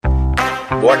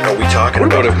What are we talking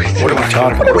about? What are we talking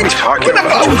about? What are we talking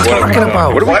about? What are we talking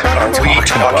about? What are we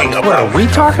talking about? What are we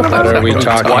talking about? What are we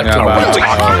talking What about? are we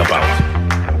talking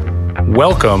about?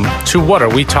 Welcome to What Are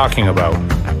We Talking About?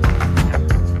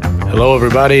 Hello,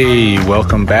 everybody.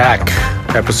 Welcome back.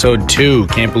 Episode 2.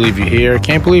 Can't believe you're here.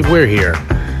 Can't believe we're here.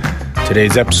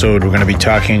 Today's episode, we're going to be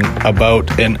talking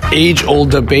about an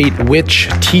age-old debate: which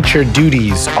teacher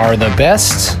duties are the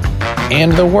best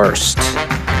and the worst.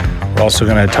 We're also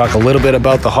going to talk a little bit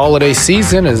about the holiday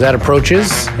season as that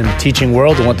approaches in the teaching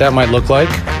world and what that might look like.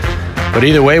 But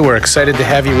either way, we're excited to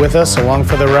have you with us along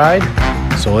for the ride.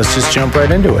 So let's just jump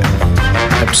right into it.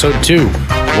 Episode 2,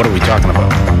 what are we talking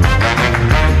about?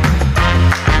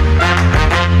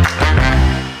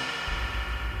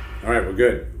 All right, we're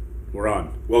good. We're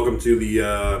on. Welcome to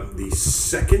the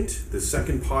second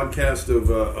podcast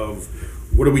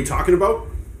of What Are We Talking About?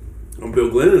 I'm Bill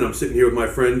Glenn, and I'm sitting here with my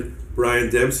friend Brian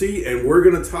Dempsey, and we're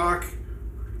going to talk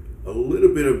a little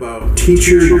bit about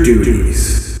teacher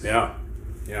duties. Yeah.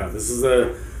 This is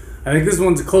I think this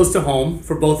one's close to home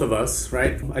for both of us,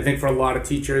 right? I think for a lot of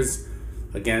teachers,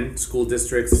 again, school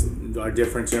districts are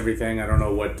different and everything. I don't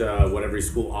know what every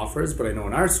school offers, but I know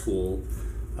in our school,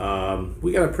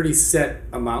 we got a pretty set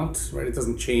amount, right? It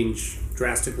doesn't change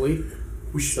drastically.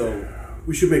 We should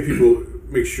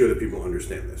make sure that people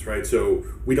understand this, right? So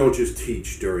we don't just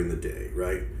teach during the day,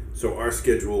 right? So our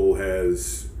schedule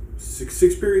has six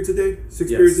periods a day.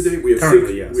 Periods a day. We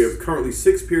have currently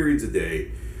 6 periods a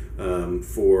day.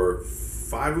 For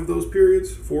 4 of those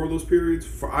periods,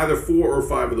 for either 4 or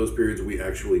 5 of those periods, we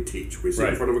actually teach. We sit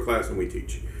in front of a class and we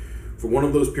teach. For one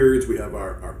of those periods, we have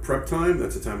our prep time.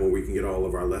 That's a time where we can get all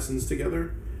of our lessons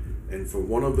together. And for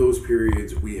one of those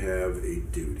periods, we have a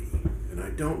duty. And I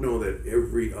don't know that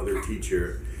every other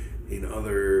teacher in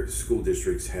other school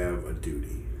districts have a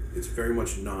duty. It's very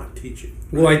much not teaching.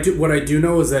 Right? Well, what I do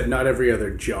know is that not every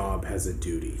other job has a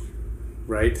duty,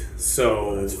 right?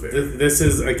 So this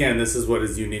is what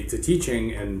is unique to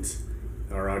teaching, and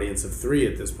our audience of 3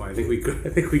 at this point. I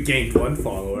think we gained 1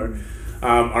 follower.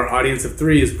 Our audience of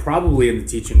 3 is probably in the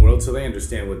teaching world, so they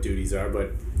understand what duties are.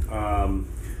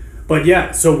 But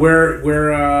yeah, so we're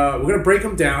gonna break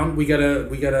them down. We've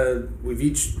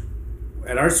each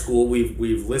at our school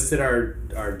we've listed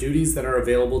our duties that are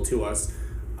available to us.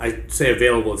 I say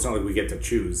available. It's not like we get to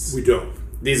choose. We don't.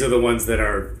 These are the ones that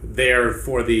are there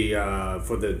for the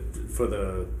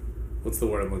what's the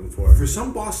word I'm looking for? For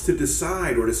some boss to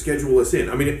decide or to schedule us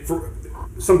in. I mean, for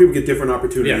some people get different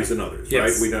opportunities than others,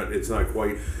 right? It's not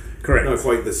quite correct. Not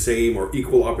quite the same or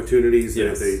equal opportunities.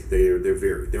 Yes. They're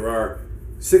varied. There are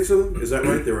 6 of them. Is that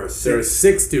right? There are 6. There are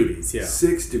 6 duties. Yeah.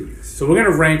 6 duties. So we're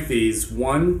gonna rank these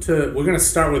We're gonna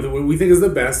start with what we think is the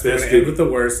best. We're gonna end with the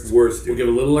worst. Worst. We'll give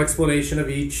a little explanation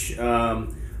of each.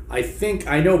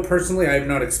 I know personally I have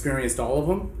not experienced all of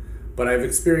them, but I've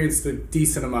experienced a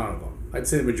decent amount of them. I'd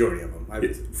say the majority of them.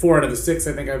 4 out of the 6,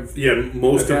 I think I've. Yeah,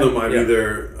 most of them I've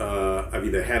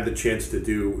either had the chance to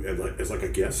do as like a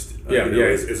guest,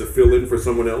 as a fill-in for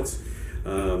someone else,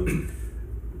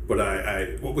 but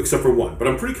except for one. But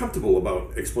I'm pretty comfortable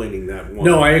about explaining that one.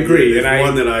 No, I agree. There's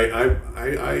one that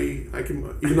I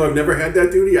can, even though I've never had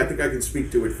that duty, I think I can speak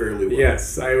to it fairly well.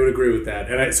 Yes, I would agree with that.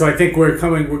 And so I think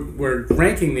we're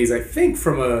ranking these. I think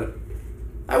from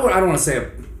I don't want to say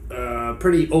a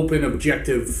pretty open,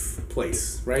 objective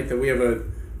place, right? That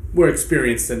we're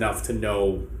experienced enough to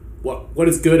know what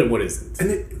is good and what isn't.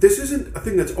 And this isn't a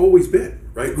thing that's always been,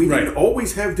 right? We didn't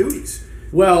always have duties.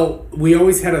 Well, we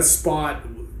always had a spot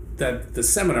that the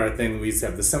seminar thing we used to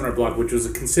have, the seminar block, which was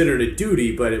considered a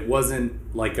duty, but it wasn't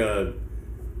like a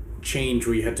change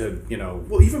where you had to,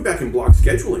 Well, even back in block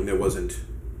scheduling, there wasn't.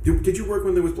 Did you work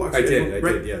when there was block scheduling? I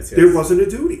did, yes. There wasn't a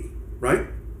duty, right?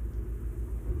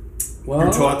 Well,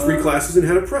 you taught 3 classes and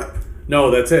had a prep.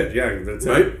 No, that's it. Yeah, that's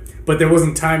right? it. But there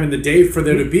wasn't time in the day for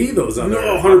there to be those other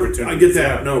opportunities. I get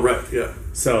that. Yeah. No, right, yeah.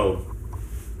 So,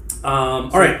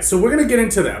 all right. So we're gonna get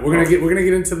into that. We're gonna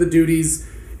get into the duties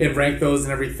and rank those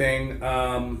and everything.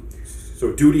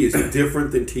 So duty is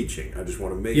different than teaching. I just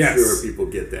want to make sure people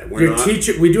get that. We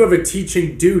do have a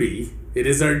teaching duty. It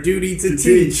is our duty to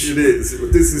teach. It is.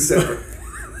 This is separate.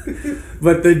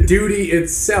 But the duty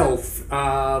itself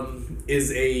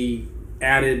is a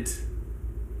added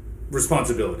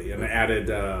responsibility, an added.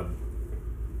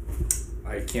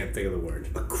 I can't think of the word.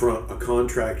 A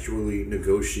contractually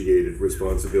negotiated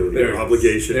responsibility or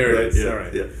obligation. There it is. Yeah. All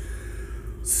right. Yeah.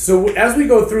 So as we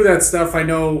go through that stuff, I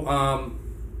know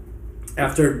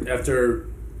after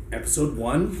episode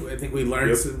 1, I think we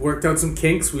worked out some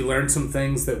kinks. We learned some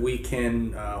things that we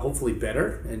can hopefully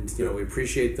better, and we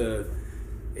appreciate the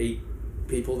 8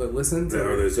 people that listen.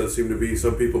 There does seem to be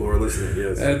some people who are listening,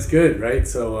 yes. That's good, right?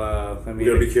 So, I mean... We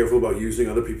gotta be careful about using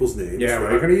other people's names, Yeah, right?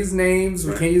 we're not going to use names.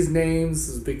 We Right. can't use names.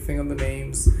 There's a big thing on the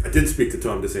names. I did speak to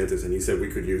Tom DeSantis, and he said we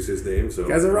could use his name, so...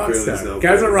 Guy's a rock fairly star. self-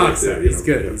 Guy's a rock that's star. it, you He's know,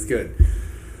 good. yeah. He's good.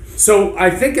 So I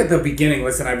think at the beginning,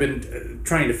 listen, I've been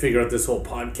trying to figure out this whole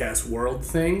podcast world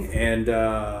thing, and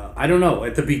I don't know.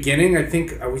 At the beginning, I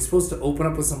think, are we supposed to open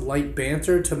up with some light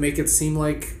banter to make it seem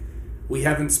like we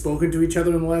haven't spoken to each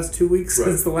other in the last 2 weeks Right.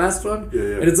 since the last one? Yeah.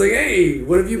 And it's like, hey,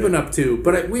 what have you been up to?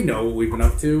 But we know what we've been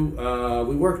up to.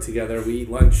 We work together. We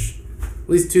eat lunch at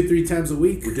least 2-3 times a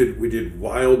week. We did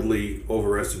wildly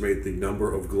overestimate the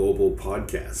number of global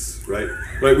podcasts, right?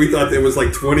 Like we thought there was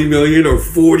like 20 million or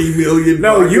 40 million.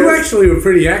 No, podcasts. you actually were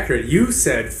pretty accurate. You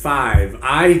said 5.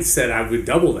 I said I would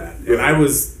double that, and I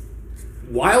was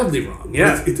wildly wrong.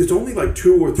 Yeah, it's only like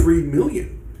 2 or 3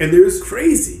 million, and there's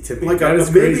crazy to me. like That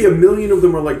is maybe crazy. a million of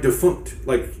them are like defunct.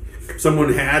 Like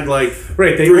someone had like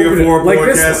Right, they 3 or opened it 4 like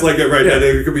this podcasts, one. like right Yeah. now.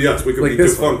 It could be us. We could Like be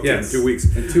this one, defunct yes. in 2 weeks.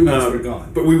 In 2 weeks, we're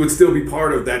gone. But we would still be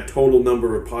part of that total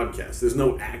number of podcasts. There's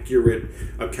no accurate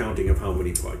accounting of how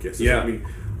many podcasts. Yeah. I mean,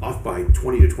 off by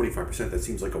 20 to 25%. That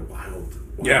seems like a wild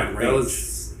Yeah, range. that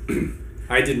was.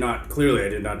 I did not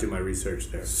do my research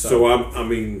there. So I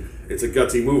mean, it's a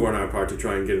gutsy move on our part to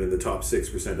try and get in the top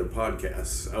 6% of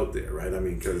podcasts out there, right? I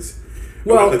mean, because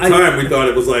Well, at the time we thought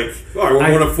it was like, all right,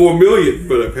 we're one of 4 million,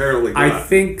 but apparently not. I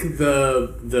think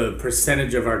the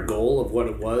percentage of our goal of what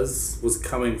it was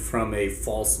coming from a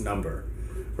false number,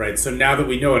 right? So now that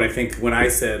we know it, I think when I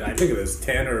said I think it was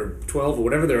 10 or 12 or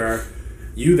whatever there are,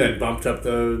 you then bumped up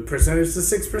the percentage to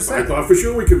 6%. I thought for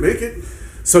sure we could make it.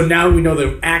 So now we know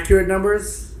the accurate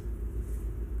numbers.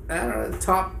 I don't know,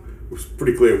 top. It was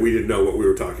pretty clear we didn't know what we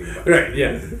were talking about. Right,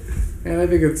 yeah. And I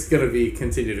think it's going to be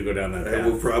continue to go down that That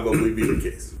will path. probably be the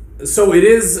case. So it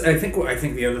is, I think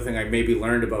the other thing I maybe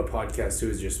learned about podcasts too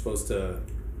is you're supposed to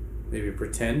maybe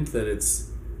pretend that it's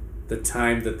the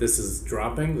time that this is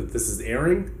dropping, that this is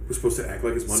airing. We're supposed to act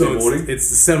like it's Monday So morning. it's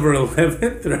December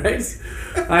 11th,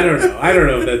 right? I don't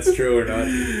know if that's true or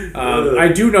not. I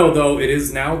do know, though, it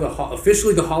is now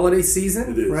officially the holiday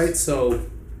season, It is. right? So,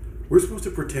 We're supposed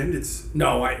to pretend it's...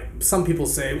 no, some people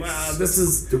say, well, this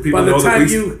is... Do people by the know time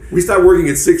that we start working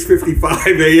at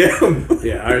 6:55 a.m.?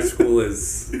 Yeah, our school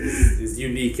is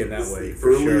unique in that way, for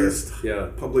Earliest sure.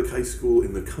 Yeah, public high school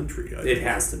in the country. I it think.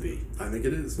 has to be. I think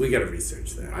it is. We got to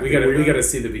research that. I We think got we we are. got to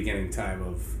see the beginning time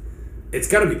of. It's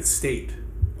got to be the state.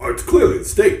 Oh, it's clearly the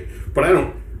state, but I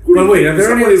don't. But wait, are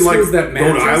there any Somebody other schools that match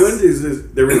Rhode us? Island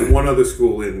is there is one other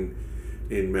school in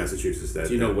Massachusetts that.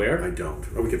 Do you know where? I don't.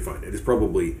 Oh, we can find it. It's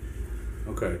probably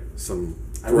Okay. some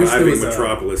I wish there thriving was a-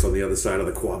 metropolis on the other side of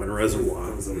the Quabbin Reservoir.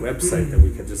 There was a website that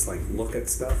we could just look at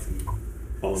stuff and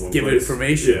All in one give place.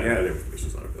 information, yeah. that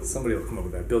information's not available. somebody will come up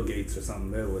with that. Bill Gates or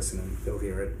something. They're listening. They'll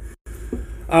hear it.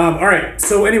 All right.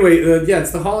 So anyway,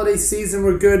 it's the holiday season.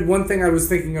 We're good. One thing I was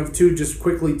thinking of too, just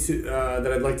quickly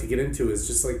that I'd like to get into is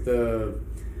just like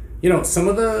some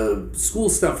of the school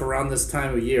stuff around this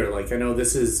time of year. Like I know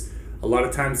this is a lot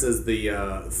of times as the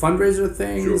fundraiser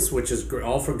things, Sure. which is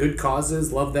all for good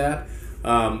causes. Love that.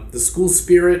 The school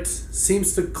spirit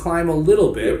seems to climb a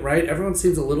little bit, Yep. right? Everyone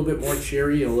seems a little bit more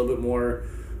cheery and a little bit more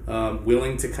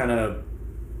willing to kind of,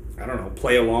 I don't know,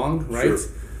 play along, right? Sure.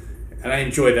 And I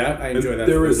enjoy that.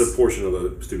 There is a portion of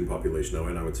the student population, though,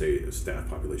 and I would say a staff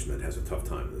population that has a tough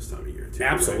time this time of year, too.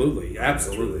 Absolutely, right?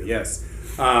 absolutely, yes.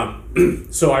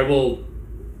 So I will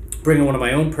bring in one of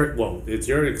my own. It's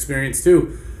your experience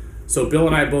too. So Bill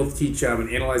and I both teach an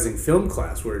analyzing film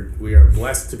class. Where we are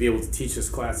blessed to be able to teach this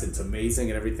class. It's amazing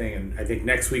and everything. And I think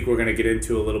next week we're going to get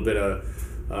into a little bit of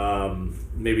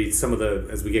maybe some of the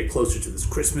as we get closer to this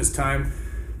Christmas time.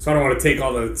 So I don't want to take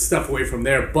all the stuff away from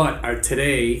there. But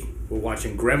today we're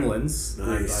watching Gremlins.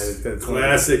 Nice. That's one of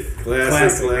the-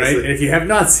 Classic, right? And if you have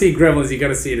not seen Gremlins, you got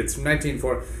to see it. It's from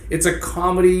 1904. It's a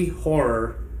comedy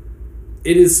horror.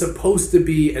 It is supposed to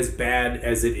be as bad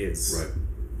as it is. Right.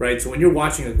 Right? So when you're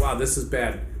watching it, wow, this is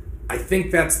bad. I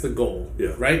think that's the goal.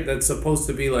 Yeah. Right? That's supposed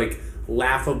to be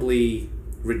laughably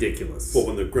ridiculous. Well,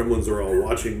 when the gremlins are all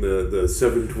watching the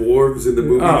Seven Dwarves in the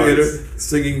movie Oh, theater it's-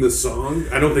 singing the song,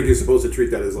 I don't think you're supposed to treat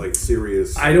that as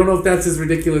serious. I don't know if that's as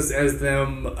ridiculous as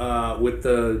them with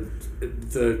the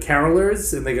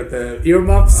carolers and they got the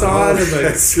earmuffs on and the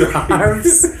that's right.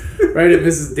 scarves right at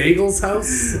Mrs. Daigle's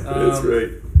house. That's right.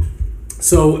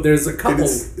 So there's a And couple.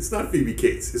 it's not Phoebe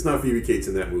Cates. It's not Phoebe Cates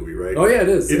in that movie, right? Oh yeah, it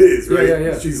is. It is, right?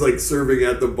 Yeah. She's serving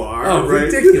at the bar, Oh, right?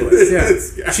 ridiculous!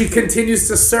 It's- Yeah, she continues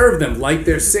to serve them, light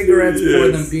their cigarettes, pour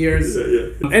Yes. them beers.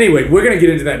 Yeah. Anyway, we're gonna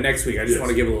get into that next week. I just Yes. want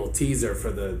to give a little teaser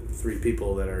for the 3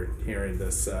 people that are hearing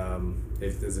this,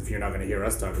 as if you're not gonna hear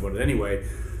us talk about it anyway.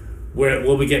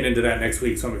 we'll be getting into that next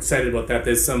week. So I'm excited about that.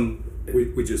 There's some.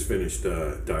 We just finished Die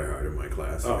Hard in my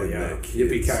class. Oh, and yeah. the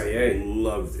kids Yippee-ki-yay.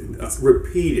 loved it.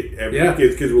 Repeat it. Yeah.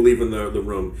 Kids were leaving the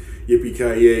room.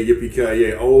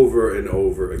 Yippee-ki-yay, over and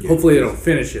over again. Hopefully they don't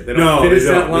finish it. They don't finish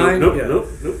that line.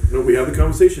 No. We have the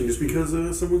conversation. Just because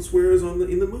someone swears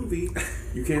in the movie,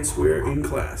 you can't swear in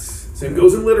class. Same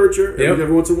goes in literature. Yep.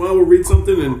 Every once in a while we'll read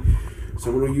something and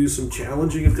someone will use some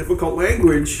challenging and difficult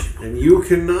language, and you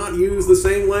cannot use the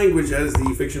same language as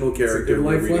the fictional character It's a good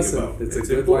we're life reading lesson. about. It's a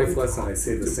good important. life lesson. I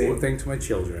say the It's same important. thing to my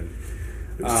children.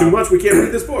 If it's too much, we can't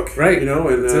read this book. Right. You know,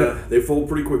 and That's it. they fold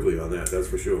pretty quickly on that's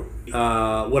for sure.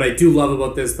 What I do love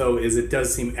about this, though, is it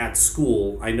does seem at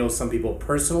school. I know some people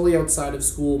personally outside of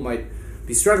school might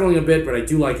be struggling a bit, but I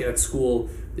do like it at school.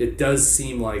 It does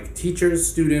seem like teachers,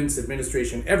 students,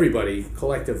 administration, everybody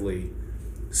collectively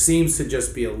seems to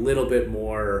just be a little bit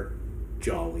more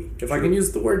jolly. If I can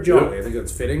use the word jolly, I think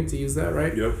that's fitting to use that,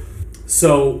 right? Yep.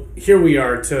 So here we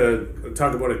are to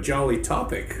talk about a jolly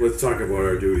topic. Let's talk about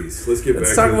our duties. Let's get Let's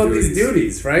back talk to the about these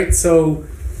duties, right? So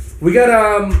we got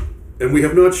And we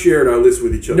have not shared our list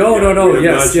with each other. No, yet. no, no. We have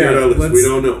Yes, not shared yeah. our list. We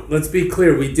don't know. Let's be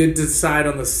clear. We did decide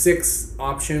on the 6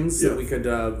 options that Yeah. we could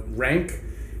rank,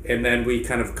 and then we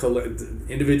kind of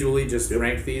individually just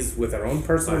rank these with our own I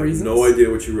personal have reasons. no idea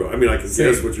what you wrote. I mean, I can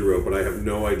Same. guess what you wrote, but I have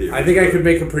no idea. I think I could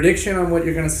make a prediction on what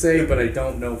you're going to say, but I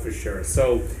don't know for sure.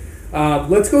 So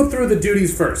let's go through the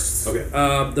duties first. Okay.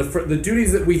 The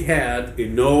duties that we had.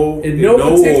 In no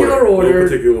particular order. No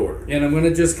particular order. And I'm going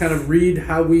to just kind of read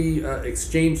how we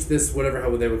exchanged this,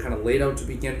 how they were kind of laid out to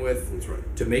begin with. That's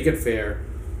right. To make it fair.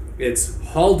 It's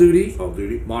hall duty. Hall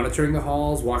duty. Monitoring the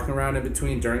halls, walking around in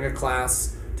between during a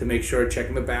class to make sure,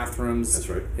 checking the bathrooms. That's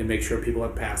right. And make sure people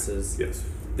have passes. Yes.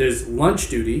 There's lunch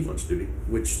duty, Lunch duty.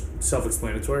 which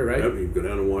self-explanatory, right? Yep. You go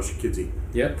down and watch your kids eat.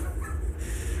 Yep.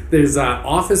 There's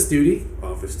office duty.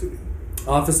 Office duty.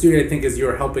 Office duty, I think, is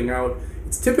you're helping out.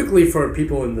 It's typically for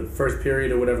people in the first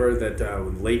period or whatever that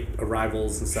late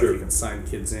arrivals and stuff. Sure. You can sign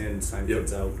kids in, sign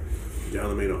kids out. Down in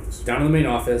the main office. Down in the main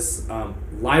office.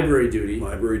 Library duty.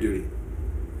 Library duty.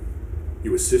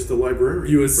 You assist the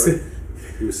librarian. You assist. Right?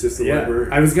 You assist the Yeah,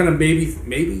 librarian. I was gonna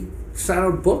maybe sign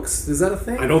out books. Is that a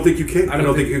thing? I don't think you can. I I don't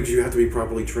don't think- think you have to be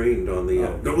properly trained on the.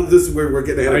 Oh. No, this is where we're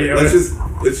getting ahead of yeah, it.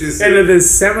 Let's just. And then there's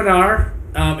seminar.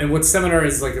 And what seminar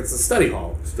is like? It's a study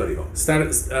hall. Study hall.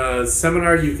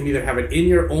 Seminar, you can either have it in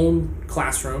your own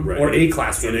classroom Right. or a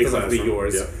classroom. In a It doesn't have to be classroom,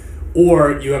 yours. yeah.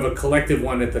 Or you have a collective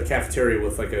one at the cafeteria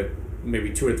with like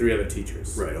maybe 2 or 3 other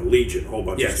teachers. Right, a legion, whole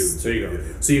bunch of Yes, students. there you go. Yeah.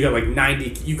 So you got like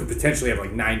 90. You could potentially have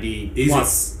like 90 Easy.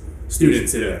 plus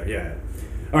students Easy, in yeah. there. Yeah.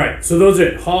 All right. So those are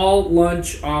it: hall,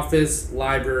 lunch, office,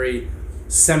 library,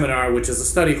 seminar, which is a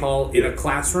study hall in a Yeah.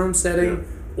 classroom setting,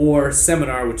 Yeah. or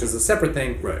seminar, which is a separate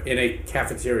thing Right. in a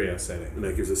cafeteria setting. And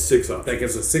that gives us 6 options. That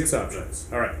gives us 6 options.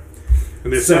 All right.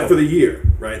 And they're So- set for the year,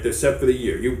 right? They're set for the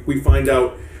year. We find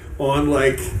out on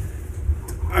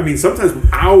sometimes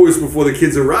hours before the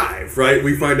kids arrive, right?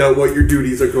 We find out what your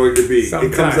duties are going to be. It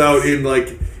Sometimes. comes out in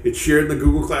it's shared in the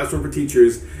Google Classroom for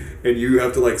teachers, and you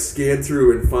have to scan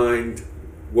through and find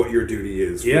what your duty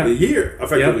is for Yeah. the year,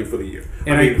 effectively Yep. for the year.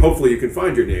 And hopefully you can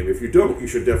find your name. If you don't, you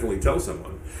should definitely tell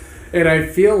someone. And I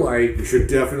feel like, You should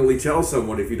definitely tell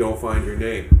someone if you don't find your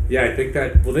name. yeah, I think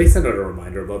that. Well, they sent out a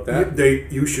reminder about that.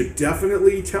 You should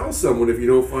definitely tell someone if you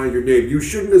don't find your name. You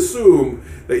shouldn't assume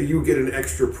that you get an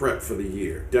extra prep for the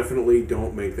year. Definitely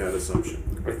don't make that assumption.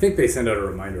 I think they sent out a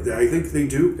reminder about I think they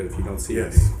do. that if you don't see your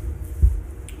Yes. name.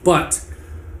 But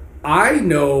I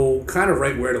know kind of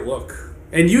right where to look.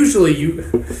 And usually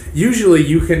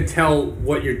you can tell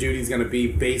what your duty is going to be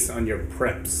based on your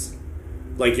preps.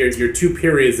 Like your 2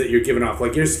 periods that you're giving off.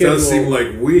 Like your It schedule. does seem like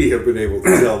we have been able to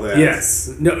tell that.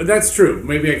 Yes. No, that's true.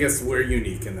 Maybe I guess we're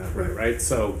unique in that way, right?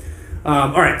 So,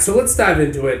 all right. So let's dive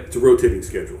into it. It's a rotating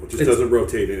schedule. It just It's- doesn't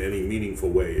rotate in any meaningful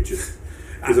way. It just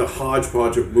is a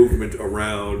hodgepodge of movement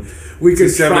around. We could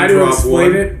It's a 7 try to drop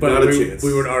explain one, it, but not a we, chance.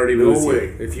 we would already No lose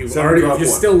way. you. If you're 7 drop one.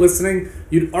 still listening,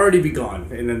 you'd already be gone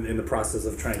in the process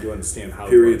of trying to understand how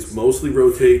Periods it works. mostly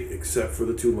rotate except for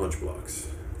the 2 lunch blocks.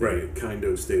 Right. They kind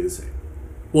of stay the same.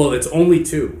 Well, it's only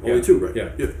 2. Only Yeah. 2, right?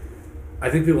 Yeah. I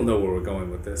think people know where we're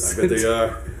going with this. I bet they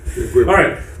are. All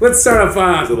right, let's start off.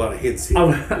 There's a lot of hints here.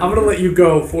 I'm going to let you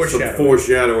go Some foreshadowing.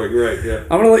 foreshadowing, right? Yeah.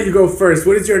 I'm going to let you go first.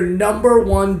 What is your number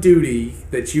 1 duty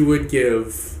that you would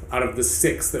give out of the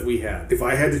 6 that we had? If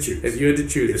I had to choose, If you had to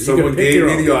choose, if you someone could pick gave your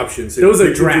me own. the option, said, There was a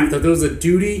pick your draft. duty, There was a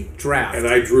duty draft, and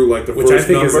I drew the which first I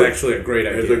think number, is actually a great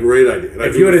it's idea. a great idea. And I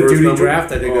If drew you the had a first duty number,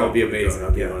 draft, I think that would be my amazing. God,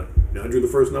 I'd be Yeah. on it. Now I drew the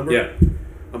first number. Yeah,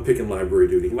 I'm picking library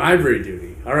duty. library duty.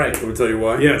 All right. Let me tell you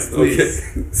why. Yes, please.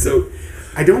 Okay. So,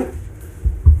 I don't.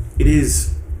 It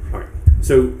is. All right.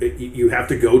 So you have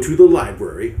to go to the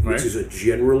library, which Right. is a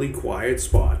generally quiet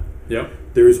spot. Yep.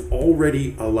 There's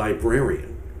already a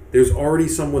librarian. There's already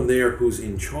someone there who's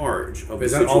in charge of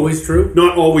Is the that situation. always true?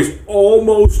 Not always.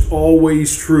 Almost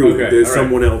always true. Okay, There's all right.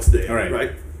 someone else there. All right.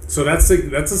 Right. So that's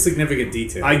a significant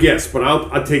detail. I guess, but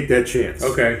I'll take that chance.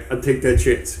 Okay. I'll take that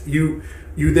chance. You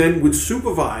then would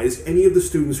supervise any of the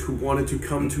students who wanted to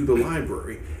come to the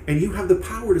library, and you have the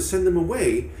power to send them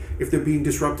away if they're being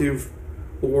disruptive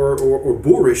or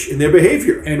boorish in their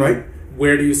behavior. and right.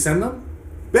 where do you send them?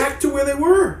 Back to where they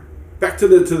were. Back to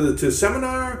the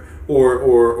seminar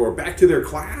or back to their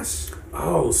class.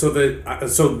 Oh, so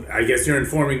I guess you're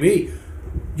informing me.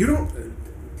 You don't.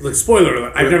 Like, spoiler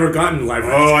alert, I've never gotten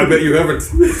library. Oh, I bet you haven't.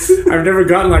 I've never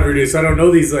gotten library duty, so I don't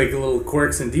know these like little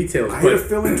quirks and details. I had to But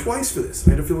fill in twice for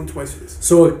this.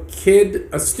 so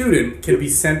a student can be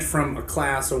sent from a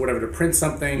class or whatever to print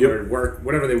something Yep. or work,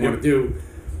 whatever they want Yep. to do,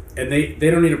 and they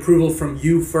don't need approval from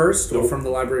you first or Nope. from the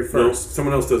library No, first.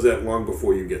 someone else does that long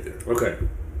before you get there. Okay.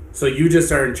 So you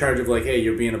just are in charge of like, hey,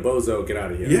 you're being a bozo, get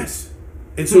out of here. Yes.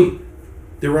 And so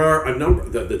there are a number.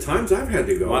 The times I've had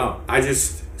to go, Wow. I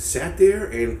just sat there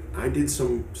and I did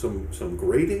some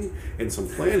grading and some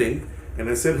planning, and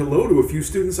I said hello to a few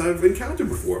students I've encountered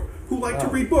before who like to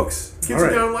Wow. read books. Kids All are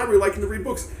right. down in the library liking to read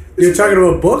books. This You're is talking like-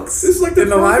 about books? This is like the in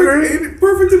the perfect, library?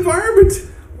 perfect environment.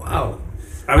 Wow.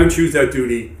 I would choose that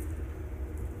duty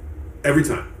every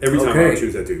time. Every time I Okay. would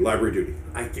choose that duty, library duty.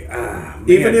 Man.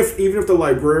 Even if the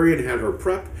librarian had her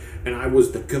prep and I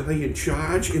was the guy in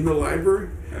charge in the library,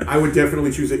 I would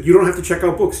definitely choose it. You don't have to check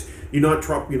out books. You're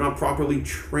not properly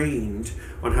trained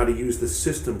on how to use the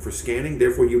system for scanning.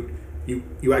 Therefore, you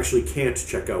actually can't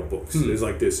check out books. There's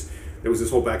like this. There was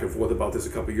this whole back and forth about this a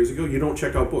couple years ago. You don't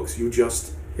check out books. You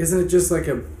just Isn't it just like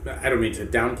I don't mean to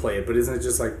downplay it, but isn't it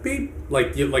just like beep?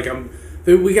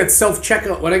 We got self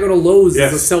checkout. When I go to Lowe's,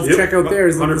 there's a self checkout there.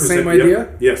 Isn't it the same 100%, idea?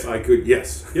 Yep. Yes, I could.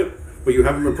 Yes, yep. But you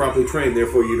haven't been properly trained.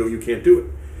 Therefore, you can't do it.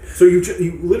 So you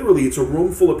literally, it's a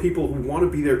room full of people who want to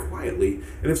be there quietly,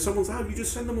 and if someone's out, you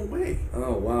just send them away.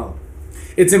 Oh, wow.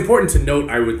 It's important to note,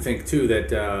 I would think, too,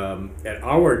 that at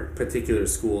our particular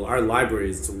school, our library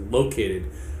is located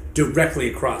directly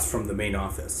across from the main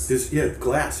office.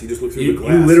 Glass. You just look through You the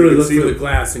glass. literally can look see through them. the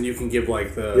glass and you can give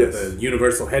like the Yes.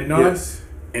 universal head nod, Yes.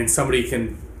 and somebody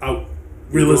can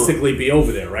realistically be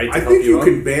over there, right? To I help think you out.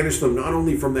 can banish them not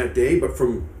only from that day, but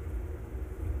from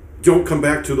don't come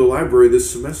back to the library this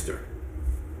semester.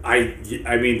 I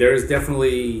mean, there's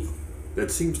definitely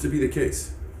That seems to be the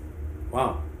case.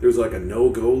 wow. There's like a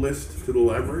no-go list to the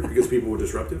library because people were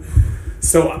disruptive.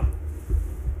 So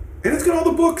And it's got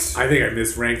all the books. I think I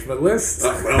misranked my list.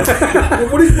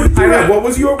 What did you have? What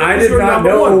was your I did not number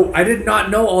know. one? I did not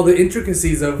know all the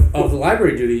intricacies of the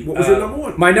library duty. What was your number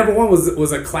one? My number one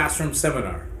was a classroom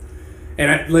seminar, and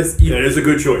That is a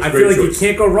good choice. I Great feel like choice. you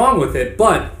can't go wrong with it.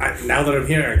 But now that I'm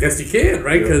here, I guess you can,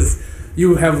 right? Because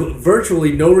you have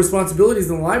virtually no responsibilities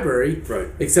in the library, Right.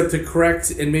 except to correct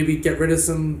and maybe get rid of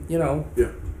some, Yeah.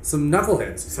 some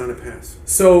knuckleheads. Sign a pass.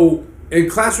 So in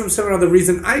classroom seminar, the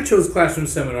reason I chose classroom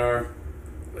seminar,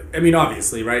 I mean,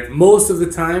 obviously, right? Most of the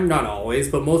time, not always,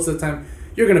 but most of the time,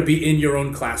 you're going to be in your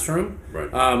own classroom, Right.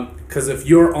 Because if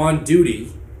you're on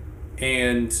duty,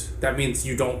 and that means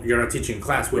you're not teaching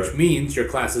class, which Right. means your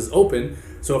class is open.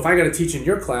 So if I got to teach in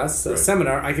your class a Right.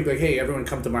 seminar, I could be like, hey, everyone,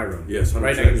 come to my room. Yes, 100%.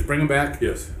 right. I can just bring them back.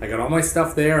 Yes. I got all my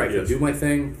stuff there. I can Yes. do my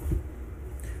thing.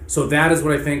 So that is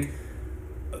what I think.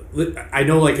 I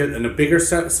know, like in a bigger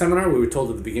seminar, we were told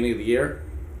at the beginning of the year,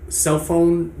 cell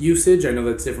phone usage. I know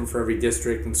that's different for every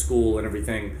district and school and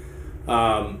everything.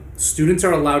 Students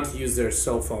are allowed to use their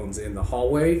cell phones in the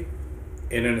hallway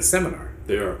and in a seminar.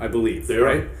 They are. I believe. They are,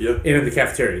 right? yeah. And in the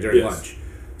cafeteria during Yes. lunch.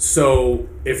 So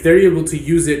if they're able to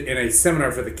use it in a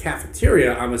seminar for the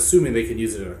cafeteria, I'm assuming they can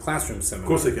use it in a classroom seminar. Of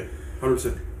course they can.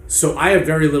 100%. So I have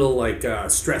very little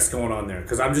stress going on there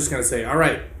because I'm just going to say, all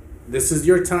right, this is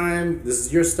your time. This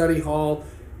is your study hall.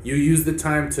 You use the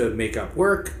time to make up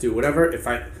work, do whatever. If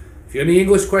you have any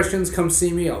English questions, come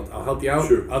see me. I'll help you out.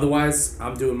 Sure. Otherwise,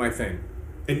 I'm doing my thing.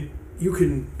 And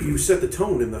you set the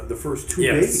tone in the first 2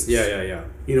 days. Yeah.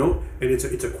 You know, and it's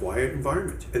a quiet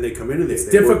environment, and they come in and they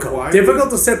work Difficult. quietly. Difficult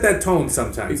to set that tone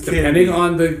sometimes, It can depending be.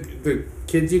 on the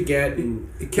kids you get. And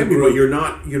It can the be, but group.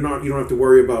 you don't have to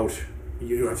worry about.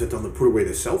 You don't have to tell them to put away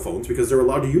their cell phones because they're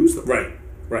allowed to use them. Right.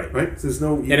 Right. So there's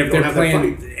no. You And if don't they're have that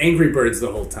playing fight. Angry Birds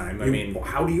the whole time, I mean,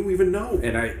 how do you even know?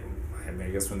 and I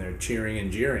guess when they're cheering and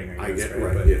jeering, I I guess, get right?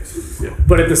 right. But, Yes. Yeah.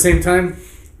 but at the same time,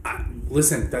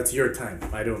 listen, that's your time.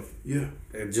 I don't. Yeah.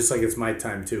 Just like it's my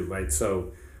time too, right?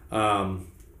 So,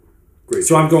 Great.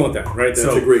 so I'm going with that, right? That's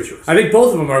so a great choice. I think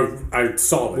both of them are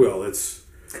solid. Well, it's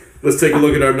let's take a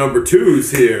look at our number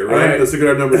twos here, right? right. Let's look at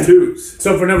our number twos.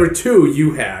 So for number 2,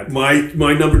 you had. My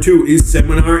number 2 is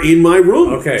seminar in my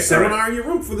room. Okay, Seminar all right. in your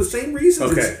room for the same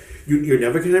reasons. Okay. You're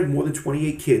never going to have more than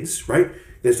 28 kids, right?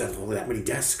 There's not only that many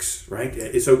desks, right?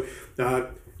 So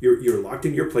you're locked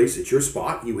in your place. It's your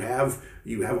spot. You have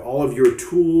all of your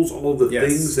tools, all of the Yes.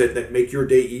 things that make your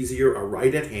day easier are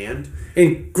right at hand.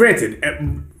 And granted,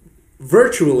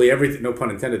 virtually everything, no pun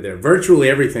intended there, virtually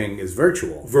everything is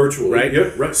virtual. Virtually, Right?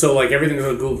 yeah, right. So like everything is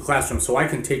on Google Classroom. So I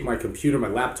can take my computer, my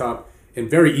laptop, and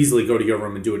very easily go to your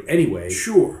room and do it anyway.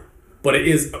 Sure. But it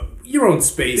is your own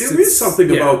space. There is something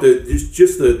yeah. about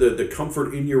just the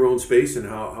comfort in your own space and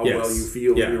how Yes. well you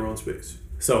feel Yeah. in your own space.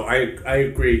 So I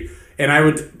agree. And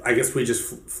I guess we just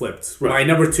flipped. Right. My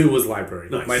number 2 was library.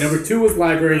 Nice. My number 2 was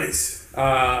library. Nice.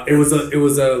 It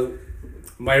was a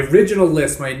my original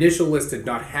list, my initial list did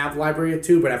not have library at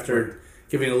 2, but after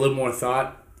giving a little more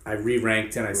thought, I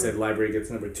re-ranked and I said library gets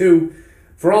number 2.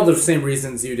 For all the same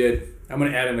reasons you did, I'm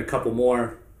going to add in a couple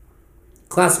more.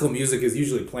 Classical music is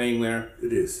usually playing there.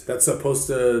 It is. That's supposed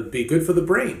to be good for the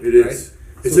brain. It is.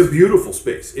 It's a beautiful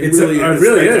space. It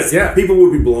really is. Yeah. People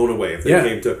would be blown away if they Yeah.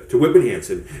 came to Whippen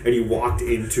Hansen and you walked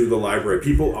into the library.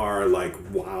 People are like,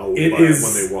 wow, It when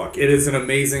is. they walk in. It is an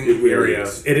amazing It really area.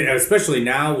 is. Especially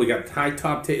now, we got high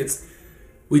top.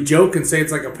 We joke and say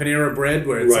it's like a Panera Bread,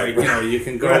 where it's Right. like you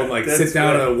can go Right. and like That's sit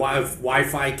down right. at a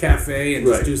Wi-Fi cafe and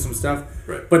just Right. do some stuff.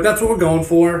 Right. But that's what we're going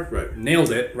for. Right.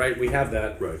 Nailed it. Right. We have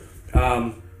that. Right.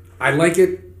 I like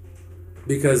it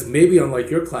because maybe unlike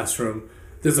your classroom,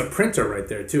 there's a printer right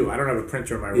there too. I don't have a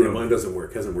printer in my Yeah, room. mine doesn't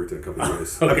work. Hasn't worked in a couple of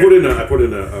years. Okay. I put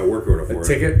in a work order for it.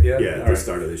 ticket? Yeah? Yeah, at All the right.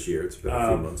 start of this year. It's been a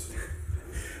few months.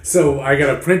 So I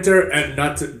got a printer and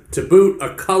not to boot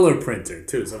a color printer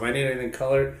too. So if I need anything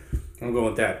color, I'm going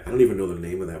with that. I don't even know the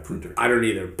name of that printer. I don't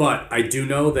either, but I do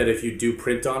know that if you do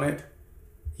print on it,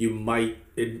 you might.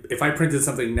 If I printed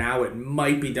something now, it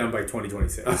might be done by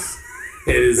 2026.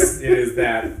 It is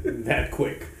that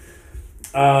quick.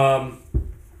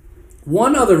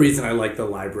 One other reason I like the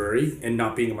library and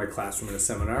not being in my classroom in a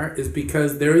seminar is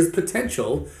because there is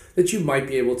potential that you might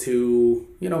be able to,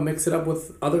 mix it up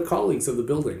with other colleagues of the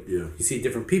building. Yeah. You see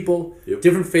different people, Yep.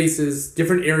 different faces,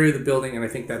 different area of the building, and I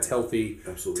think that's healthy.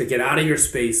 Absolutely. To get out of your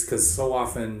space, because so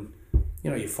often,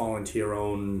 you fall into your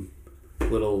own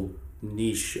little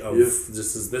niche of Yeah.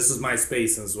 this is my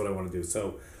space and this is what I want to do.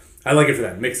 So I like it for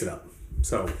that. Mix it up.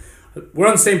 So we're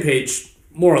on the same page.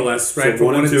 More or less, right? So For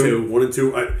one and two. 1 and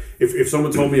 2. If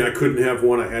someone told me I couldn't have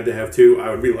one, I had to have 2, I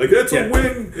would be like, that's Yeah. a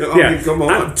win. I mean, come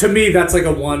on. To me, that's like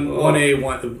a 1A,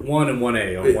 1 and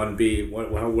 1A, or Yeah. 1B,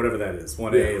 whatever that is.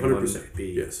 1A Yeah, and 100%.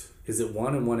 1B. Yes. Is it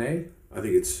 1 and 1A? I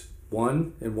think it's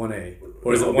 1 and 1A.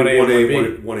 Or is it it'll 1A be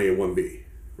and 1B? 1A and 1B.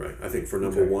 Right. I think for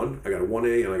number Okay. 1, I got a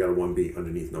 1A and I got a 1B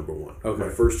underneath number 1. Okay. My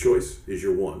first choice is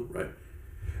your 1, right?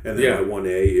 And then Yeah. my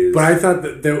 1A is. But I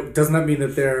thought doesn't that mean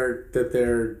that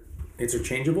they're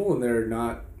interchangeable and they're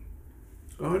not?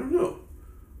 I don't know.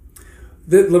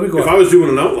 Let me go. If I was doing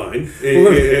an outline,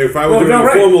 if I was doing no, a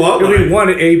right. formal It'll be outline, 1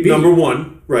 A, B. number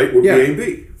 1, right, would Yeah. be A and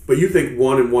B. But you think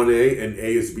 1 and 1A and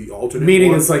A is to be alternate? Meaning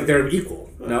one? it's like they're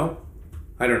equal. No,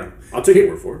 I don't know. I'll take your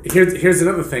word for it. Here's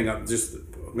another thing. I'm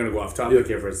going to go off topic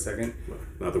here for a second.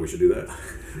 Not that we should do that.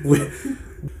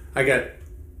 I got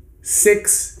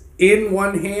 6 in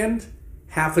one hand,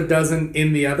 half a dozen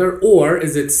in the other, or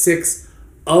is it 6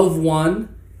 of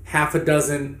one, half a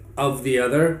dozen of the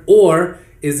other, or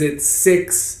is it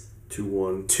 6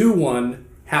 2-1. to one,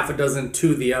 half a dozen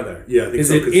to the other? Yeah, I think is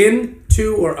so, it 'cause- in,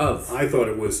 to, or of? I thought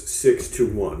it was 6 to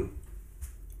 1,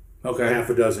 Okay. half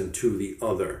a dozen to the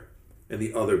other, and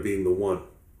the other being the 1.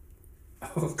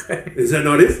 Okay. Is that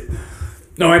not it?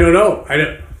 No, I don't know. I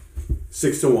don't.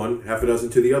 6 to 1, half a dozen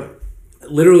to the other.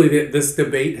 Literally, this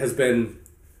debate has been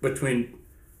between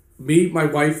me, my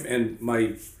wife, and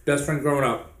my best friend growing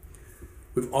up.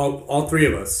 We've all three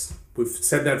of us, we've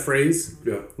said that phrase.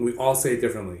 Yeah. And we all say it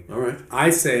differently. All right. I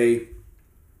say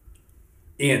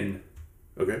in.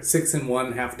 Okay. 6 in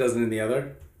one, half a dozen in the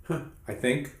other. I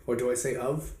think. Or do I say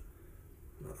of?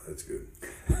 Oh, that's good.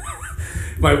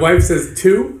 My wife says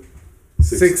 2.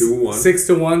 6 to 1. 6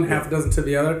 to 1, half a dozen to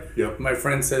the other. Yep. My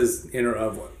friend says in or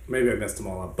of one. Maybe I messed them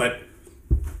all up. But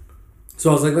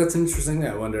so I was like, that's interesting.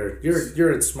 I wonder.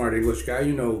 You're a smart English guy.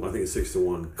 You know I think it's 6 to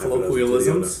 1. half a dozen to the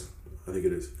colloquialisms. other. I think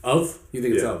it is. Of? You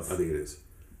think it's Yeah, of? I think it is.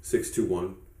 6 to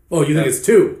 1. Oh, you think it's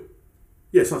 2?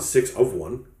 Yeah, it's not 6 of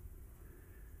 1.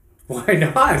 Why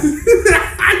not?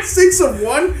 6 of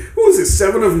 1? Who is this?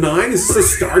 7 of 9? Is this a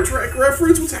Star Trek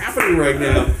reference? What's happening right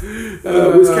now?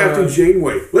 Who's Captain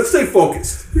Janeway? Let's stay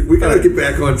focused. We gotta get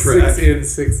back on track. 6 in,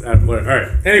 6 out. All right.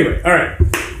 Anyway, all right.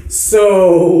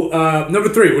 So, number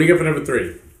 3. What do you got for number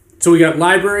 3? So we got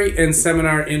library and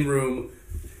seminar in room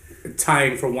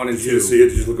tying for 1 and 2. You just see it,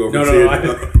 just look over No, and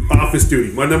no, see it. Office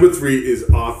duty. My number 3 is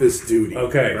office duty.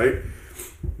 Okay. Right?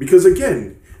 Because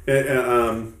again,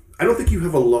 I don't think you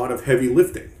have a lot of heavy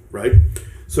lifting, right?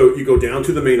 So you go down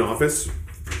to the main office,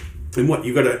 and what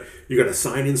you gotta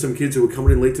sign in some kids who are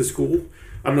coming in late to school.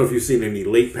 I don't know if you've seen any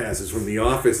late passes from the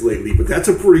office lately, but that's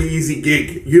a pretty easy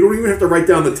gig. You don't even have to write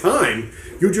down the time.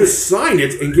 You just sign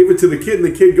it and give it to the kid, and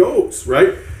the kid goes,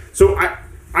 right? So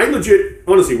I legit,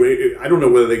 honestly, I don't know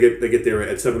whether they get there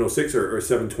at 7:06 or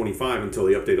 7:25 until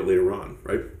they update it later on,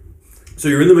 right? So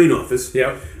you're in the main office,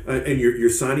 Yep. And you're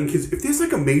signing kids. If there's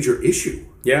like a major issue,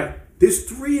 Yeah. there's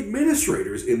 3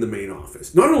 administrators in the main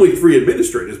office. Not only 3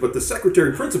 administrators, but the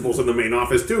secretary principal's in the main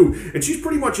office too, and she's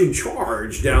pretty much in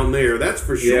charge down there. That's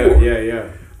for sure. Yeah.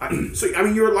 So I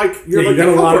mean, you're like You a got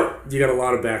a lot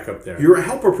helper. of backup there. You're a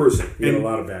helper person. You got a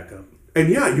lot of backup. And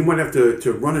yeah, you might have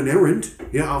to run an errand.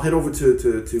 Yeah, I'll head over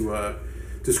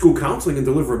to school counseling and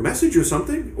deliver a message or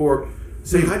something, or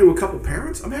say hi to a couple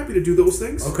parents. I'm happy to do those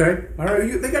things. Okay. All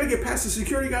right. They got to get past the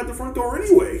security guy at the front door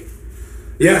anyway.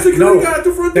 Yeah. The security guy at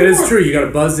the front door. That is true. You got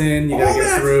to buzz in. You got to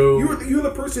get through. You're the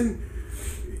person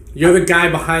You're the guy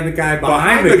behind the guy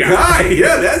behind the guy. guy.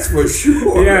 Yeah, that's for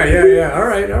sure. Yeah. All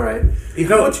right.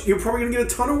 How much? You're probably gonna get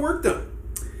a ton of work done.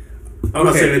 I'm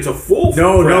not Okay. saying it's a full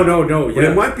No. but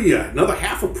Yeah. it might be another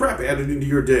half a prep added into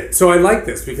your day. So I like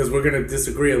this because we're going to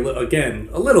disagree a little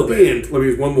bit. And let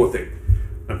me one more thing.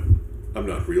 I'm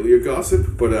not really a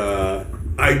gossip, but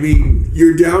I mean,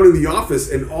 you're down in the office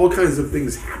and all kinds of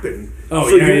things happen. Oh,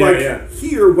 so yeah, you yeah.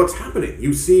 hear what's happening.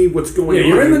 You see what's going Yeah, on.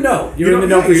 you're in the know. You're in the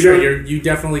know for you're sure. down- You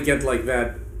definitely get like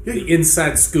that Yeah, the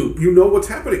inside scoop. You know what's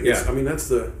happening. Yeah. I mean, that's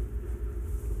the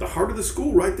heart of the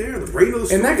school right there, the brain of the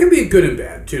school. And that can be good and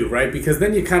bad too, right? Because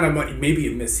then you kind of maybe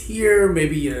you miss here,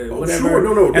 maybe you whatever. sure.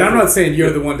 No, And I'm definitely. not saying you're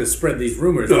the one to spread these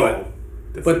rumors, No.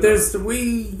 but there's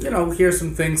hear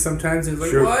some things sometimes and it's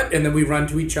like Sure. what, and then we run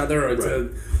to each other or to Right.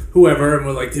 whoever, and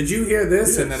we're like, did you hear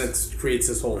this? And then Yes. it creates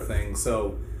this whole thing.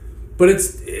 So, but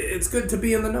it's good to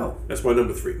be in the know. That's my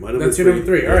number 3. That's your number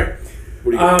 3. All right.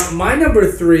 What do you got? My number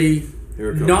 3,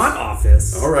 Here it comes. not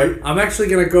office. All right. I'm actually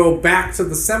going to go back to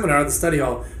the seminar, the study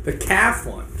hall, the CAF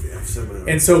one. Yeah, seminar.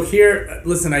 And so here,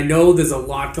 listen, I know there's a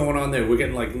lot going on there. We're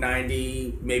getting like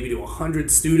 90, maybe to 100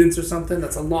 students or something.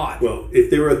 That's a lot. Well, if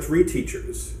there are 3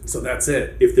 teachers, So that's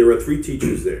it.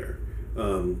 there,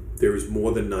 there is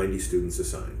more than 90 students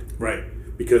assigned. Right.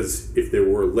 Because if there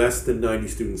were less than 90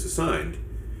 students assigned,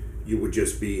 you would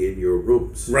just be in your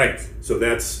rooms. Right. So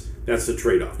that's the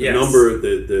trade-off. The Yes. number,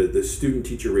 the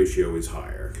student-teacher ratio is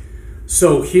higher.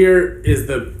 So here is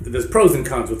there's pros and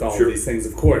cons with all Sure. of these things,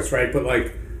 of course, right? But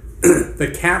like the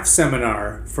CAF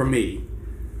seminar for me,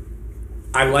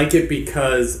 I like it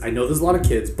because I know there's a lot of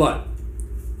kids, but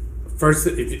first,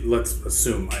 let's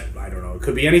assume, I don't know, it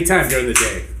could be any time during the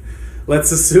day.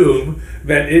 Let's assume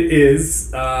that it is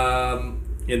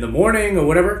in the morning or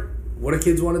whatever. What do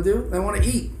kids want to do? They want to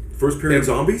eat. First period They're-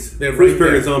 zombies? they're First right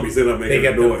period there. zombies, they're not making They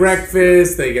get a noise. the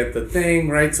breakfast, they get the thing,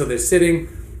 right? So they're sitting.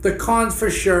 The cons for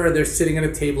sure, they're sitting at a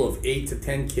table of 8 to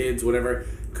 10 kids, whatever.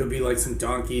 Could be like some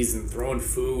donkeys and throwing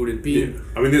food and being.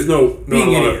 I mean, there's not a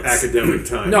Being lot of idiots. academic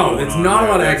time. No, going it's on not a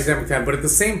there. lot of That's- academic time, but at the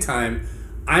same time,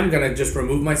 I'm going to just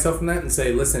remove myself from that and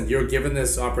say, listen, you're given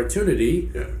this opportunity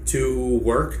Yeah. to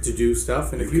work, to do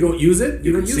stuff, and if you don't use it, you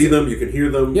You don't can use see it. them, you can hear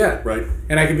them. Yeah. Right?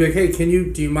 And I can be like, hey,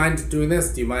 do you mind doing this?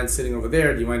 Do you mind sitting over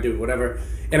there? Do you mind doing whatever?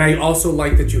 And I also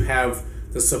like that you have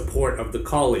the support of the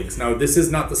colleagues. Now, this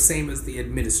is not the same as the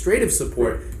administrative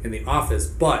support in the office,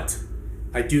 but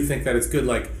I do think that it's good.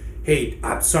 Like, hey,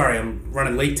 I'm sorry, I'm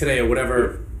running late today or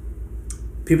whatever.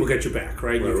 People get your back,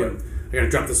 right? You Right. can. I got to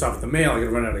drop this off at the mail. I got to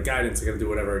run out of guidance. I got to do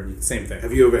whatever. Same thing.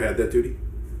 Have you ever had that duty?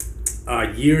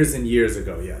 Years and years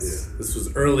ago, yes. Yeah. This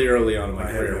was early on in my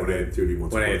I career have when I had duty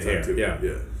once when I upon had a time, hair.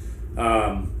 too.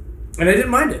 Yeah. And I didn't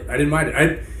mind it.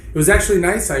 It was actually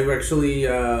nice. I actually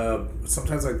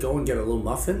sometimes I'd go and get a little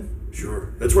muffin. Sure.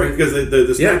 That's right, because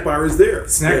the snack Yeah. bar is there.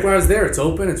 Snack Yeah. bar is there. It's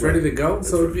open. It's ready Right. to go. That's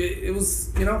So right. it was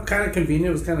kind of convenient.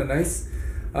 It was kind of nice.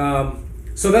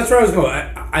 So that's where I was going.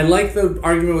 I like the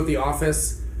argument with the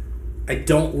office. I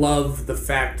don't love the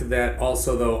fact that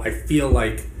also though I feel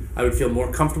like I would feel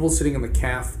more comfortable sitting in the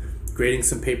CAF, grading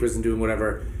some papers and doing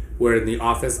whatever. Where in the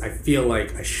office, I feel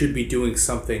like I should be doing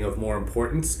something of more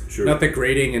importance. Sure. Not that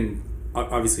grading and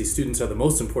obviously students are the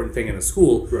most important thing in a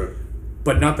school, Right.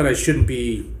 but not that I shouldn't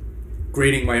be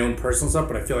grading my own personal stuff,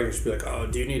 but I feel like I should be like, oh,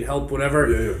 do you need help, whatever.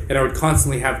 Yeah. And I would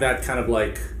constantly have that kind of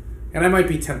like, and I might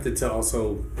be tempted to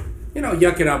also,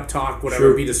 yuck it up, talk, whatever,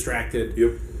 Sure. be distracted.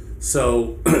 Yep.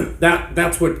 So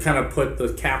that's what kind of put the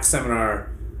CAF seminar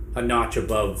a notch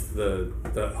above the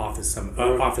office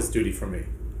office duty for me.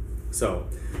 So,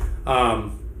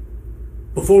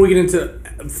 before we get into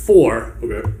 4,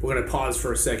 Okay. we're gonna pause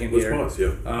for a second Let's here. pause,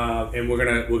 yeah. And we're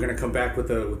gonna come back with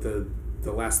the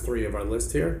last 3 of our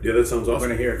list here. Yeah, that sounds We're awesome.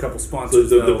 gonna hear a couple So sponsors.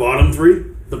 the though. bottom 3?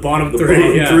 The bottom The 3,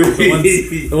 bottom yeah. 3.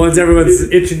 The ones everyone's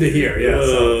itching to hear. Yeah.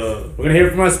 So we're gonna hear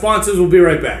from our sponsors. We'll be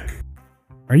right back.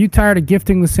 Are you tired of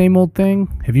gifting the same old thing?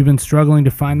 Have you been struggling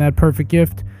to find that perfect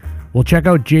gift? Well, check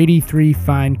out JD3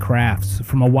 Fine Crafts.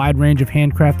 From a wide range of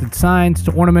handcrafted signs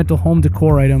to ornamental home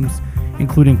decor items,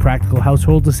 including practical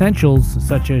household essentials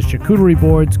such as charcuterie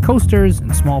boards, coasters,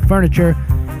 and small furniture,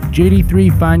 JD3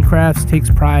 Fine Crafts takes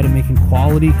pride in making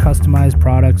quality, customized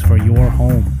products for your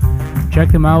home. Check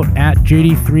them out at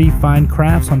JD3 Fine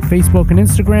Crafts on Facebook and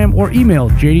Instagram, or email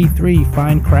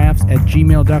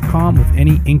jd3finecrafts@gmail.com with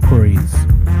any inquiries.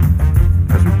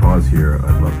 As we pause here,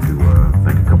 I'd love to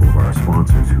thank a couple of our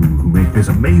sponsors who make this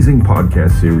amazing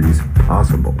podcast series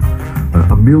possible.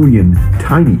 A million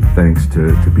tiny thanks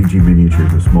to BG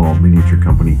Miniatures, a small miniature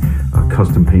company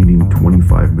custom painting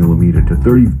 25mm to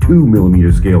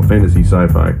 32mm scale fantasy,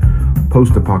 sci-fi,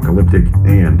 post-apocalyptic,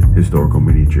 and historical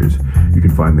miniatures. You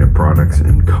can find their products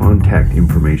and contact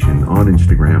information on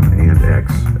Instagram and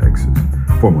X is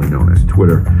formerly known as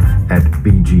Twitter, at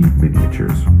BG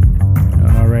Miniatures.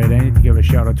 All right, I need to give a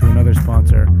shout out to another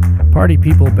sponsor, Party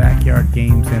People Backyard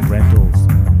Games and Rentals.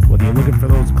 Whether you're looking for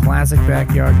those classic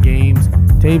backyard games,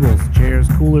 tables, chairs,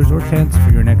 coolers, or tents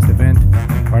for your next event,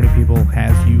 Party People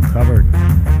has you covered.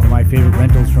 One of my favorite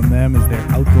rentals from them is their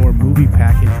outdoor movie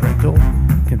package rental.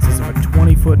 It consists of a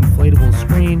 20-foot inflatable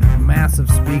screen, massive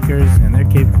speakers, and they're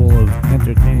capable of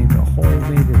entertaining the whole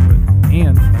neighborhood.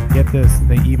 And get this,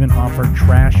 they even offer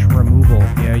trash removal.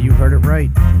 Yeah, you heard it right.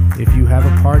 If you have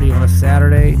a party on a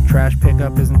Saturday, trash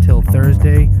pickup is until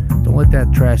Thursday. Don't let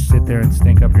that trash sit there and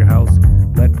stink up your house.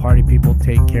 Let Party People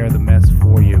take care of the mess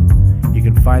for you. You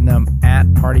can find them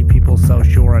at Party People South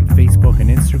Shore on Facebook and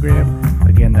Instagram.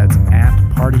 Again, that's at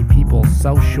Party People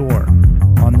South Shore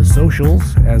on the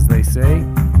socials, as they say.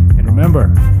 And remember,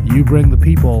 you bring the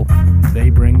people, they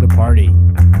bring the party.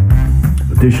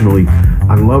 Additionally,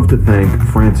 I'd love to thank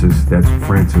Francis, that's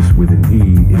Francis with an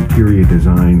E, Interior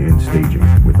Design and Staging.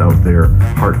 Without their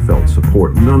heartfelt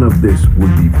support, none of this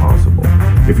would be possible.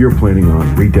 If you're planning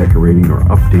on redecorating or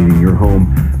updating your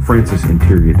home, Francis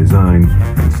Interior Design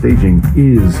and Staging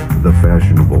is the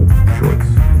fashionable choice.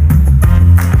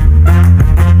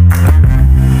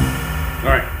 All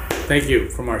right, thank you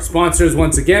from our sponsors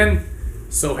once again.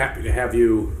 So happy to have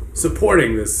you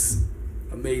supporting this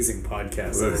amazing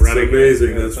podcast. That's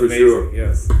amazing, that's for sure.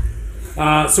 Yes.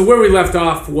 So where we left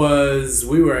off was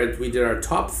we did our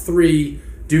top 3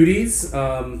 duties.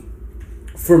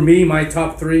 For me, my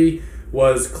top 3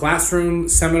 was classroom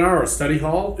seminar or study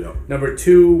hall. Yeah. Number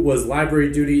 2 was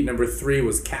library duty. Number 3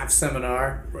 was CAF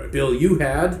seminar. Right. Bill, you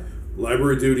had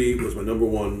Library duty was my number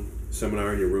 1.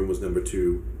 Seminar in your room was number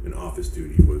 2, and office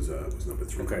duty was number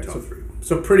 3. Okay, Top 3.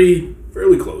 so pretty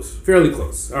Fairly close. fairly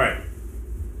close. All right.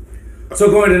 So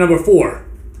going to number 4.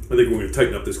 I think we're going to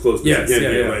tighten up this closeness Yes, again yeah,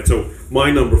 here, yeah. right? So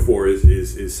my number 4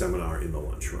 is seminar in the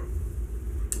lunchroom.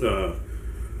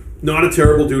 Not a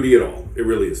terrible duty at all. It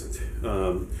really isn't.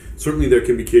 Certainly, there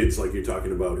can be kids like you're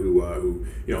talking about who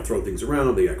throw things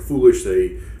around. They act foolish.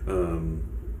 They don't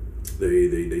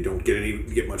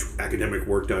get much academic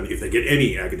work done. If they get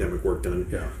any academic work done,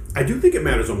 Yeah. I do think it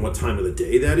matters on what time of the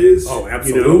day that is. Oh,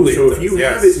 absolutely So it if you does,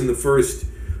 have yes. it in the first,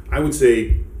 I would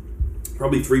say,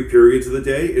 probably 3 periods of the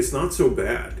day, it's not so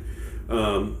bad.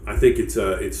 I think it's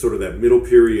sort of that middle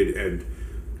period and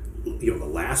the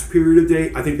last period of the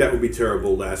day. I think that would be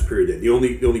terrible. Last period of the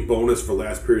day. The only bonus for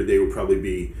last period of the day would probably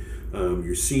be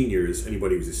your seniors.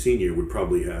 Anybody who's a senior would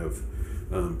probably have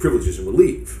privileges and would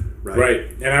leave. Right.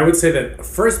 And I would say that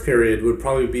first period would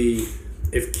probably be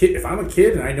if I'm a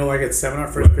kid and I know I get seminar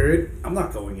first period, I'm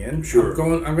not going in. Sure.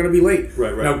 I'm going to be late.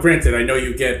 Right. Now, granted, I know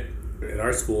you get at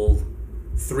our school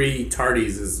 3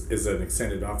 tardies is an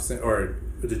extended office or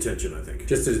A detention, I think.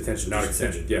 just a detention, not Just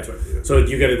extension. detention, Yeah. that's right, yeah. So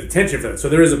you get a detention for that. So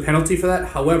there is a penalty for that.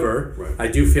 However, Right. I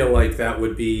do feel like that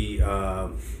would be I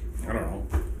don't know,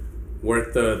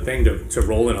 worth the thing to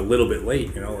roll in a little bit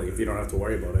late. Like if you don't have to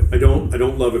worry about it. I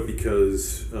don't love it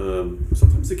because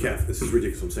sometimes the CAF, this is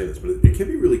ridiculous I'm saying this, but it can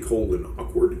be really cold and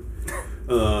awkward.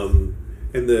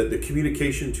 And the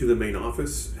communication to the main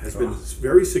office has been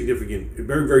very significant,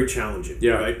 very, very challenging.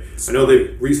 Yeah. Right? I know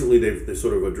they've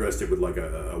sort of addressed it with like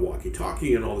a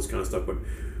walkie-talkie and all this kind of stuff, but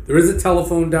There is a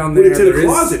telephone down But there. it's in a There is-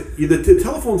 closet. The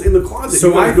telephone's in the closet. So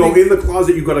you gotta I go think- in the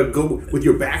closet. You got to go with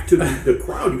your back to the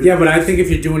crowd. Yeah, but I think if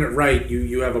you're doing it right,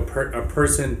 you have a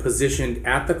person positioned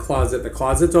at the closet. The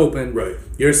closet's open. Right.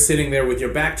 You're sitting there with your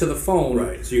back to the phone.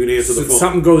 Right. So you can answer the So phone.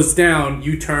 something goes down,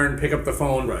 you turn, pick up the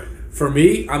phone. Right. For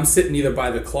me, I'm sitting either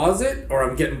by the closet or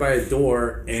I'm getting by a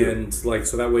door, and like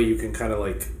so that way you can kind of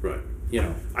like Right. you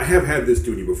know. I have had this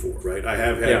duty before, right? I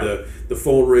have had Yeah. the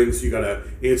phone rings. You got to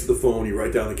answer the phone. You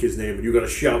write down the kid's name, and you got to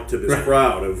shout to this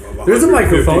crowd of There's a 150.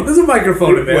 microphone. There's a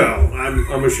microphone in there. Well,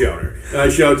 I'm a shouter. And I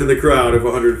shout to the crowd of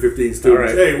 115 students. All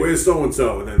right. Hey, where's so and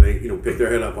so? And then they pick their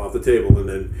head up off the table, and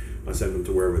then I send them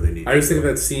to wherever they need. I always think of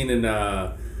that scene in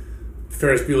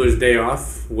Ferris Bueller's Day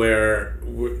Off where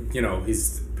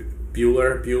he's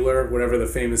Bueller, whatever the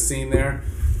famous scene there.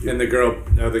 And the girl,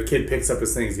 the kid picks up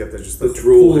his thing. He's got the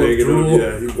drool pool of hanging drool. on.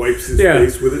 Yeah, he wipes his Yeah.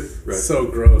 face with it. Right. So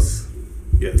gross.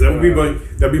 Yeah, that'd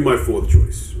be my fourth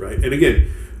choice, right? And again,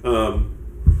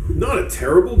 not a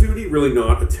terrible duty, really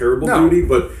not a terrible No. duty,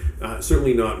 but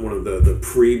certainly not one of the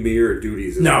premier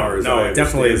duties. As far as I it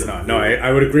definitely is understand not. them. No,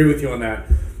 I would agree with you on that.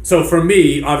 So for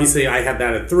me, obviously, I had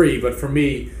that at 3, but for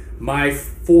me, my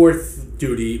fourth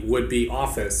duty would be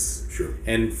office. Sure.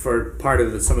 And for part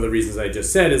of some of the reasons I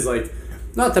just said is like,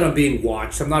 not that I'm being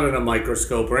watched, I'm not in a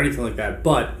microscope or anything like that,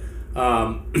 but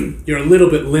you're a little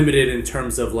bit limited in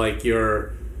terms of like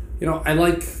your, I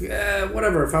like,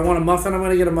 whatever. If I want a muffin, I'm going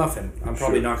to get a muffin. I'm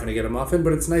probably not going to get a muffin,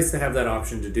 but it's nice to have that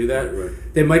option to do that. Right.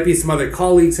 There might be some other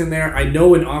colleagues in there. I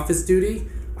know in office duty,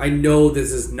 I know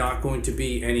this is not going to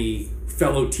be any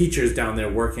fellow teachers down there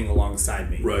working alongside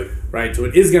me. Right. Right. So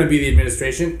it is going to be the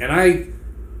administration, and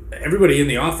everybody in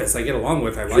the office I get along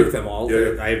with. I Sure. like them all.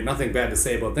 Yeah. I have nothing bad to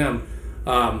say about them.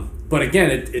 But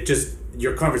again, it just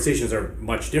your conversations are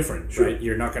much different, Sure. right?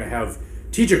 You're not going to have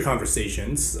teacher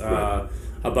conversations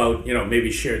about maybe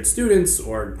shared students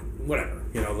or whatever,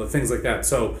 the things like that.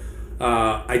 So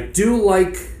I do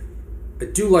like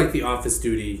the office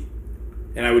duty,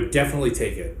 and I would definitely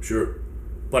take it. Sure.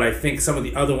 But I think some of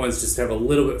the other ones just have a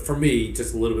little bit, for me,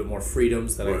 just a little bit more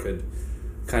freedoms that I Right. could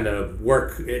kind of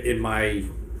work in my,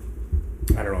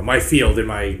 I don't know, my field, in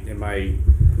my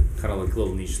kind of like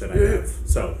little niche that I have.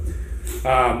 So,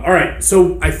 all right.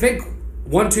 So I think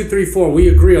 1, 2, 3, 4. We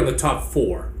agree on the top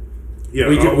 4. Yeah,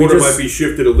 We our ju- we order just- might be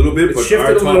shifted a little bit, It's but shifted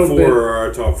our a top little 4 bit. are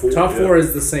our top 4. Top 4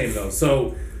 is the same though.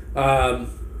 So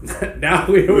now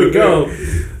here we go.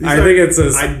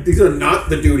 These are not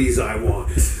the duties I want.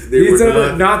 These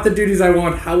are not the duties I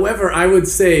want. However, I would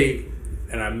say,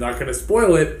 and I'm not going to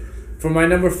spoil it, for my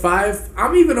number 5,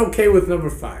 I'm even okay with number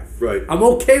 5. Right. I'm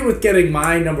okay with getting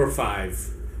my number 5.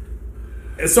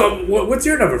 So, what's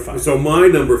your number 5? So my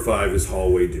number 5 is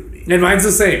hallway duty. And mine's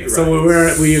the same. So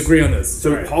we agree on this.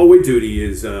 So All right. hallway duty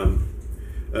is so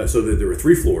that there are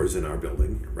 3 floors in our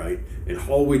building, right? And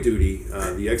hallway duty,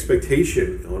 the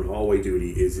expectation on hallway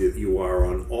duty is that you are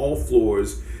on all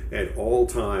floors at all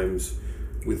times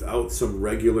without some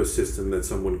regular system that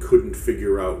someone couldn't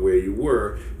figure out where you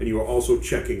were, and you are also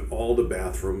checking all the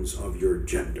bathrooms of your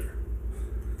gender.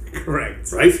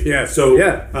 Correct. Right? Yeah. So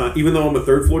Yeah. even though I'm a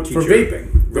 3rd floor teacher For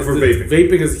vaping. for vaping.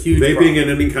 Vaping is a huge Vaping problem.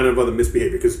 and any kind of other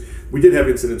misbehavior, because we did have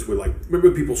incidents where, like, remember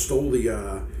people stole the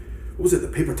what was it, the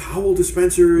paper towel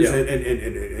dispensers, Yeah.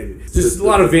 and Just a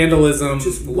lot of vandalism,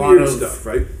 just a lot weird of stuff,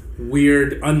 right?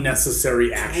 weird,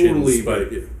 unnecessary actions. Totally,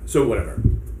 but yeah. So whatever.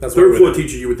 That's third what floor we're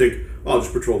teacher, you would think, oh, I'll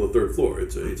just patrol the 3rd floor.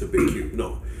 It's a big cube.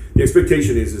 No, the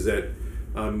expectation is that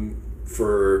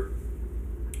for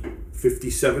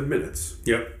 57 minutes,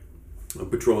 Yep. I'm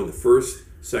patrolling the 1st,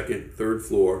 2nd, 3rd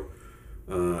floor,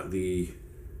 the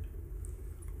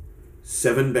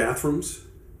 7 bathrooms.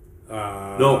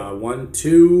 No. 1,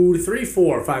 2, 3,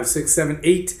 4, 5, 6, 7,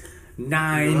 8,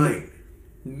 9,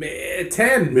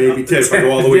 10. Maybe 10 if I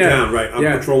go all the way Yeah. down, right? I'm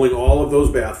Yeah. patrolling all of those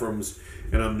bathrooms,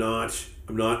 and I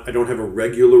don't have a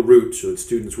regular route, so that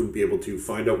students wouldn't be able to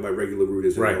find out my regular route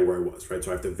is and Right. know where I was, right?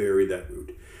 So I have to vary that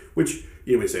route, which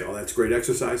you may say, oh, that's great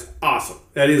exercise. Awesome.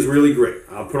 That is really great.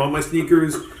 I'll put on my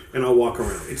sneakers and I'll walk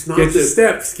around. It's not Get your the-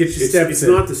 steps. Get your steps It's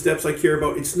in. not the steps I care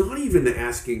about. It's not even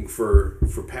asking for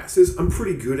passes. I'm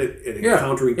pretty good at Yeah.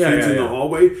 encountering Yeah, kids yeah, in the yeah.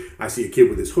 hallway. I see a kid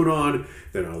with his hood on.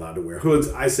 They're not allowed to wear hoods.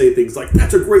 I say things like,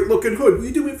 that's a great looking hood. Will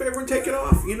you do me a favor and take it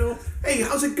off? Hey,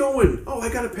 how's it going? Oh, I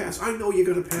got to pass. I know you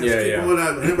got to pass. Yeah, Keep yeah. on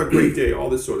out. Have a great day. All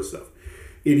this sort of stuff.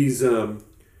 It is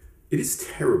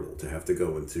terrible to have to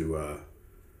go into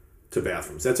to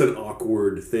bathrooms. That's an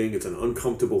awkward thing. It's an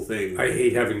uncomfortable thing. I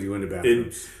hate having to go into And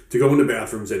bathrooms. to go into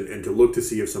bathrooms and to look to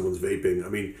see if someone's vaping. I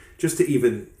mean, just to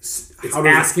even It's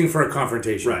asking for a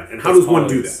confrontation. right. And how That's does one all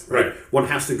it do is. that? Right. One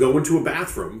has to go into a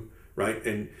bathroom, right?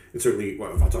 And certainly,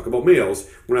 well, if I talk about males,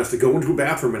 when it has to go into a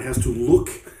bathroom, it has to look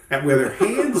at where their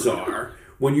hands are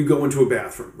when you go into a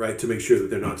bathroom, right? To make sure that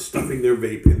they're not stuffing their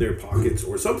vape in their pockets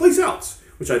or someplace else,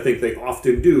 which I think they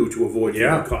often do to avoid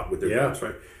getting caught with their vapes,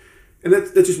 right? And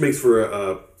that just makes for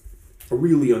a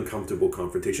really uncomfortable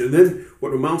confrontation. And then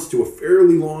what amounts to a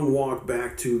fairly long walk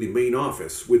back to the main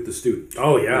office with the student.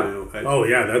 Oh,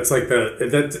 yeah. That's like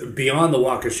that's beyond the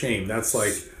walk of shame. That's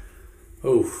like,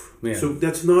 oh, man. So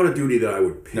that's not a duty that I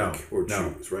would pick or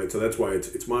choose, right? So that's why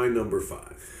it's my number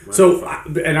 5.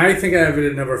 And I think I have it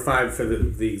at number 5 for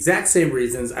the exact same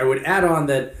reasons. I would add on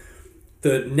that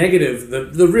the negative,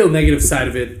 the real negative side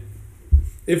of it,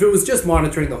 if it was just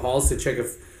monitoring the halls to check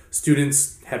if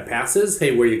students have passes,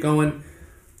 hey, where you going?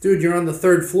 Dude, you're on the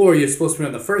 3rd floor. You're supposed to be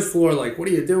on the 1st floor. Like, what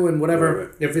are you doing? Whatever. Right.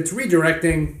 If it's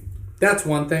redirecting, that's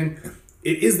one thing.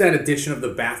 It is that addition of the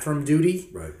bathroom duty,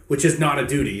 right, which is not a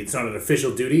duty. It's not an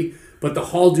official duty. But the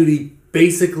hall duty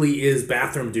basically is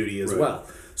bathroom duty as well.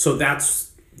 So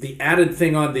that's the added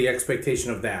thing on the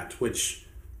expectation of that, which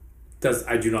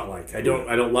I do not like. I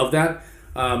don't love that.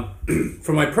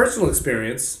 From my personal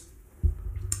experience,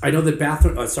 I know that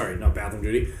not bathroom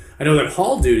duty. I know that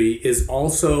hall duty is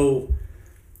also,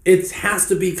 it has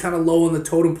to be kind of low on the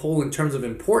totem pole in terms of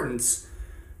importance,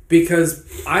 because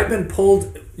I've been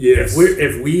pulled. Yes.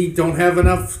 If we don't have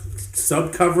enough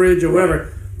sub coverage or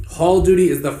whatever, hall duty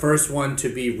is the first one to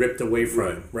be ripped away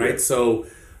from. Right. So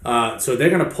they're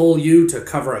going to pull you to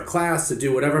cover a class, to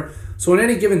do whatever. So on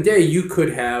any given day, you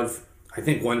could have. I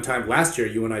think one time last year,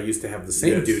 you and I used to have the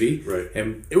same duty,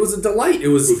 and it was a delight. It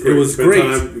was great.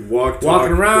 Time,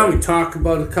 walking around, we talk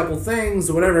about a couple things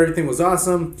or whatever. Everything was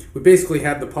awesome. We basically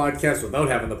had the podcast without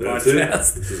having the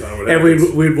podcast, This is how it and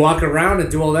we'd walk around and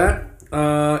do all that.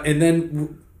 And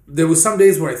then there was some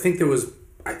days where I think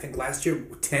last year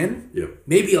 10,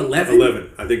 maybe 11.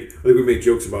 11. I think we made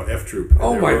jokes about F Troop.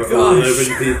 Oh my gosh,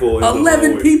 11 people.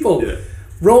 11 people. Yeah.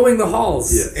 Roaming the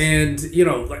halls, and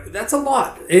that's a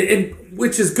lot, and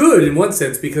which is good in one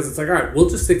sense, because it's like, all right,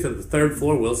 we'll just stick to the 3rd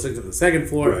floor, we'll stick to the 2nd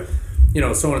floor,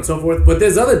 so on and so forth. But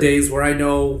there's other days where I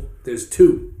know there's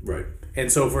 2, right,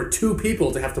 and so for 2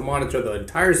 people to have to monitor the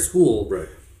entire school, right,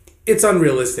 it's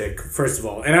unrealistic, first of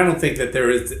all, and I don't think that there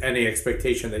is any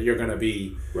expectation that you're going to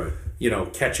be,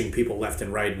 catching people left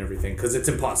and right and everything, because it's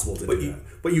impossible to do that.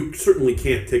 But you certainly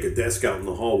can't take a desk out in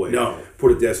the hallway. No.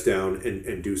 Put a desk down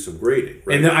and do some grading.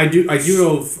 Right? And then I do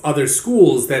know of other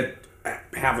schools that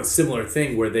have a similar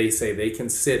thing where they say they can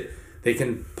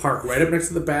park right up next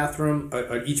to the bathroom,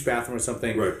 each bathroom or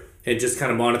something, right, and just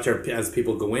kind of monitor as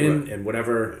people go in and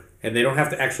whatever, and they don't have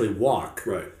to actually walk.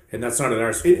 Right. And that's not at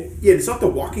our school. It's not the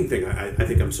walking thing. I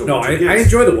think I'm so much I against.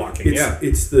 enjoy the walking.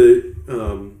 It's the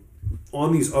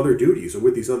on these other duties, or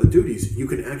with these other duties, you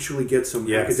can actually get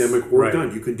some academic work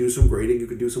done. You can do some grading. You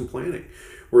can do some planning.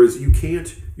 Whereas you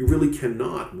really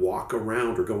cannot walk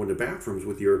around or go into bathrooms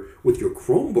with your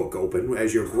Chromebook open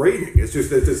as you're grading. It's just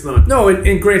that it's not. No,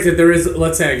 and granted, there is.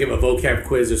 Let's say I give a vocab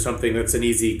quiz or something that's an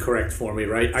easy correct for me,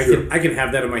 right? I can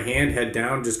have that in my hand, head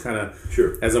down, just kind of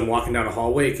as I'm walking down a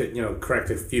hallway, correct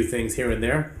a few things here and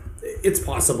there. It's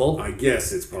possible. I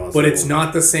guess it's possible. But it's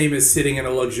not the same as sitting in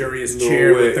a luxurious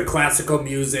chair with the classical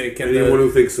music and anyone who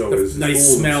thinks so is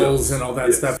nice smells and all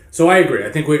that stuff. So I agree.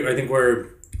 I think we're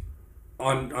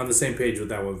on the same page with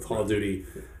that one with Hall of Duty.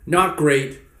 Not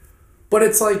great, but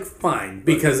it's like fine,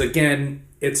 because again,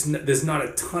 there's not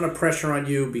a ton of pressure on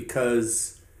you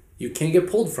because you can't get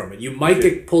pulled from it. You might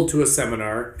get pulled to a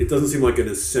seminar. It doesn't seem like an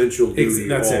essential duty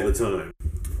the time.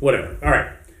 Whatever. All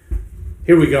right.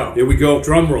 Here we go.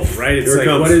 Drum roll, right? It's like,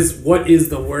 what is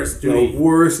the worst duty? The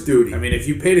worst duty. I mean, if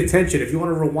you paid attention, if you want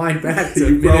to rewind back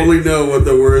to you probably know what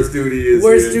the worst duty is.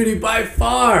 Worst duty by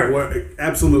far.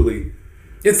 Absolutely.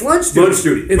 It's lunch duty. Lunch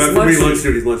duty.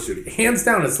 It's lunch duty. Hands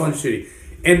down, it's lunch duty.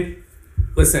 And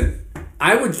listen,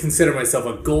 I would consider myself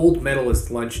a gold medalist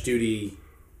lunch duty.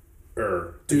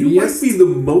 You might be the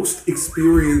most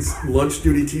experienced lunch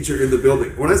duty teacher in the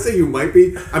building. When I say you might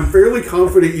be, I'm fairly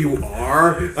confident you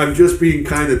are. I'm just being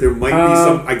kind that there might be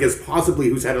some, I guess, possibly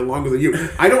who's had it longer than you.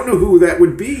 I don't know who that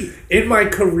would be. In my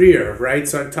career, right?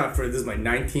 So I've taught this is my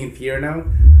 19th year now.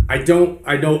 I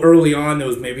know early on there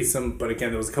was maybe some, but again,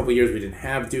 there was a couple of years we didn't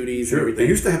have duties and everything.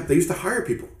 They used to hire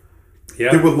people.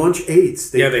 Yeah. There were lunch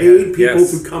aides. They paid people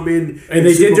to come in. And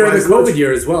they did during the COVID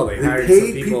year as well. They hired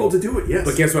paid people to do it, yes.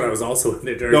 But guess what? I was also in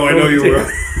there during COVID. I know you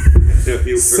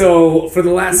were. So for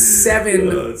the last seven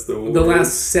of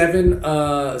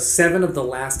the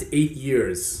last 8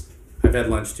 years, I've had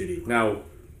lunch duty. Now,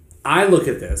 I look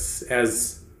at this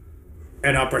as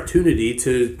an opportunity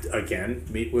to, again,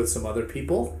 meet with some other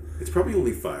people. It's probably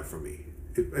only 5 for me.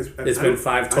 It's been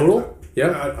 5 total? Yeah.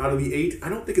 Out of the 8, I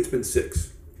don't think it's been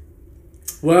 6.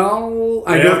 Well,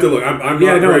 I have to look. I'm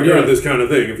not very good at this kind of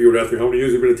thing. If you were to ask me how many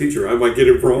years you've been a teacher, I might get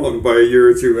it wrong by a year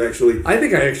or two, actually. I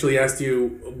think I actually asked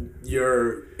you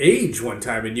your age one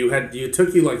time, and it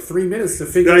took you like 3 minutes to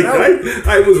figure it out.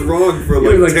 I was wrong for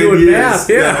were, like 10 doing years. math,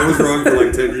 yeah. I was wrong for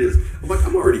like 10 years. I'm like,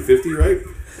 I'm already 50, right?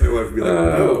 My wife would be like,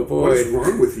 Oh, boy. what is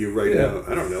wrong with you right now?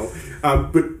 I don't know.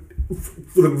 But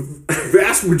for the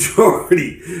vast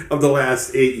majority of the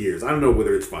last 8 years, I don't know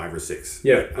whether it's 5 or 6.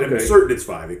 Yeah, I'm okay. certain it's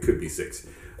 5. It could be 6.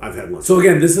 I've had lunch. So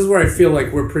again, this is where I feel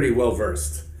like we're pretty well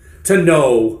versed to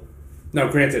know. Now,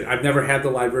 granted, I've never had the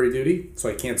library duty, so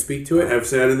I can't speak to it. I have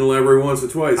sat in the library once or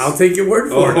twice. I'll take your word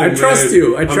for it. I man. trust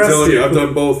you. I I'm trust telling you. I've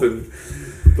done both, and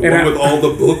the And one with all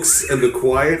the books and the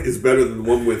quiet is better than the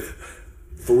one with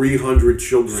 300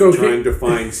 children trying to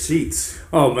find seats.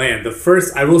 Oh man,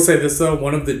 I will say this though,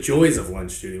 one of the joys of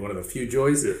lunch duty, one of the few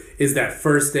joys, is that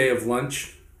first day of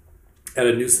lunch at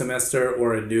a new semester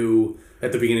or at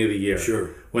the beginning of the year. Sure.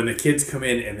 When the kids come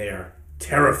in and they are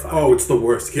terrified. Oh, it's the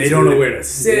worst. Kids They don't know where to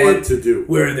sit, what to do,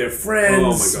 where are their friends, Oh my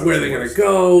God, where it's they're the going to worst.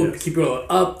 go, Yes. keep it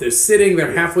up, they're sitting,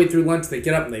 they're halfway through lunch, they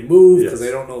get up and they move because Yes.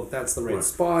 they don't know if that's the right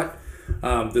spot.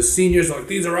 The seniors are like,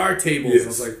 these are our tables. Yes. I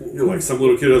was like, You're like, some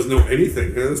little kid doesn't know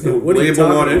anything. There's no what are you label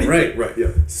talking on about? anything. Right.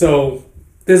 Yeah. So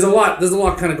there's a lot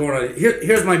kind of going on.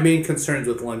 Here's my main concerns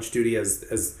with lunch duty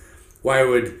as why I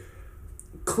would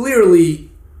clearly,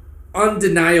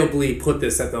 undeniably put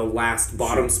this at the last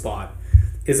bottom spot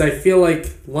is I feel like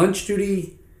lunch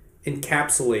duty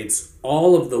encapsulates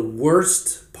all of the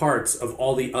worst parts of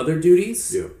all the other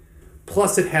duties. Yeah.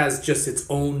 Plus it has just its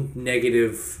own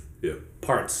negative Yeah.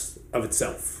 parts of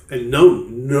itself. And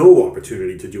no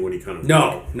opportunity to do any kind of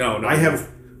No. I have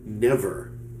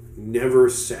never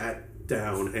sat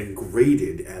down and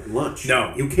graded at lunch.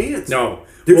 No. You can't. No.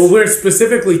 There's- Well, we're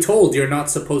specifically told you're not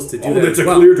supposed to do Oh, that. that's as a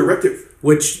well. clear directive.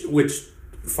 Which,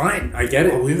 fine, I get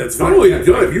it. Oh, yeah. That's Not fine. only Yeah,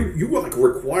 good, fine. you were like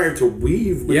required to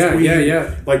weave Yeah, between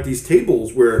yeah. like these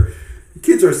tables where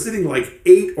kids are sitting like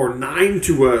 8 or 9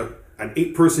 to an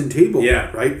 8-person table.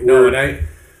 Yeah, right. No, Where- and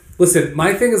listen.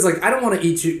 My thing is like I don't want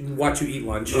to watch you eat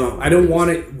lunch. Oh, I don't goodness. want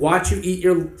to watch you eat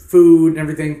your food and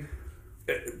everything.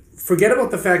 Forget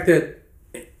about the fact that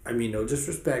I mean, no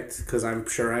disrespect, because I'm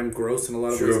sure I'm gross in a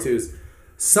lot of ways too.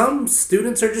 Some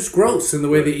students are just gross in the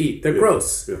way they eat. They're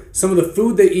gross. Yeah. Some of the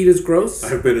food they eat is gross. I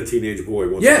have been a teenage boy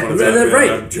once Yeah, upon a time. right.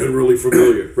 I'm generally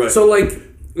familiar. Right. So like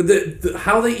the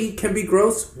how they eat can be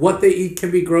gross. What they eat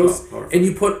can be gross. Oh, and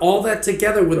you put all that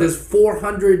together with this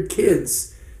 400 kids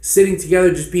sitting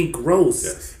together just being gross.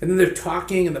 Yes. And then they're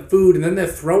talking and the food and then they're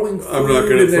throwing food. I'm not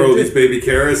going to and throw they're these baby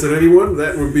carrots at anyone.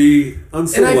 That would be And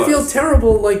uncivilized. I feel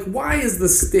terrible. Like, why is the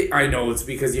state? I know it's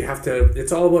because you have to.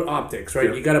 It's all about optics, right?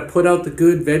 Yeah. You got to put out the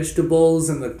good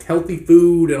vegetables and the healthy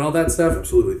food and all that stuff.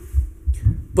 Absolutely.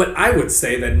 But I would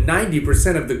say that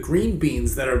 90% of the green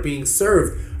beans that are being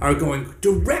served are going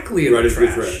directly in Right the into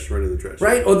trash. the trash. Right in the trash.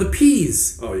 Right? Or the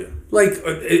peas. Oh, yeah. Like,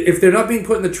 if they're not being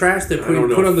put in the trash, they're don't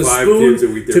know put on the 5 kids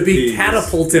who eat spoon their to be peas.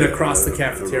 catapulted Yeah, across the I don't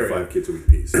know cafeteria. 5 kids who eat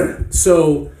peas.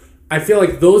 So I feel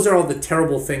like those are all the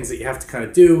terrible things that you have to kind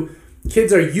of do.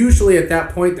 Kids are usually at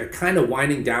that point, they're kind of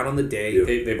winding down on the day. Yeah.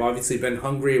 They've obviously been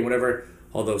hungry and whatever,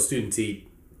 although students eat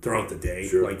throughout the day.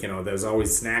 Sure. Like, there's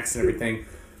always snacks and everything.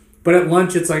 But at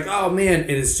lunch, it's like, oh man,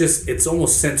 and it's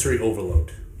almost sensory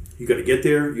overload. You got to get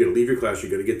there. You got to leave your class. You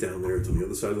got to get down there. It's on the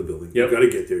other side of the building. Yep. You got to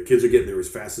get there. Kids are getting there as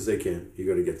fast as they can. You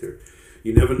got to get there.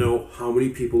 You never know how many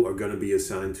people are going to be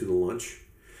assigned to the lunch.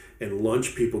 And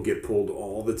lunch people get pulled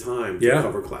all the time to Yeah.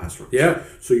 cover classrooms. Yeah.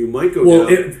 So you might go Well,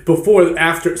 down.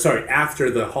 after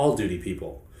the hall duty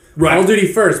people. Right. Hall duty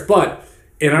first, but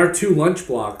in our 2 lunch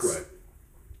blocks, Right.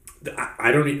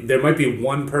 I don't. There might be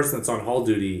one person that's on hall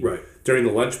duty Right. during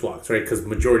the lunch blocks, right? Because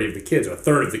majority of the kids, or a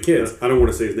third of the kids, I don't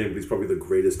want to say his name, but he's probably the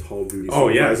greatest hall duty Oh,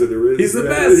 yeah. supervisor there is. He's the Yeah,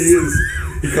 best. He is.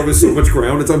 He covers so much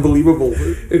ground. It's unbelievable.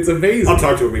 it's amazing. I'll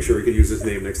talk to him, make sure he can use his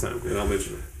name next time, and I'll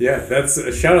mention him. Yeah, that's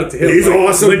a shout out to him. He's Like,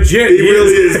 awesome. Legit, He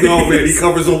really is. No, man, he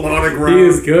covers a lot of ground. He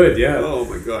is good. Yeah, Oh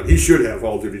my god, he should have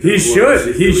hall duty. he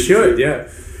should. He should. Yeah.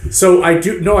 So I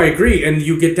do. No, I agree. And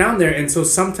you get down there, and so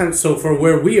sometimes, so for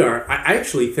where we are, I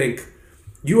actually think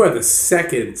you are the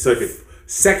second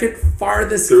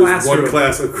farthest There's classroom. one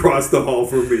class across the hall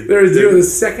from me. You're the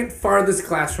second farthest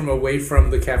classroom away from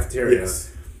the cafeteria.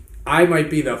 Yes. I might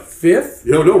be the 5th.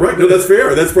 No, right. No, that's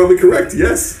fair. That's probably correct.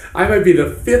 Yes. I might be the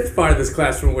 5th farthest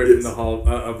classroom away from Yes. the hall,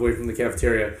 away from the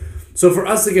cafeteria. So for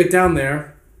us to get down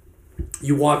there,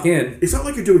 You walk in. It's not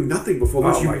like you're doing nothing before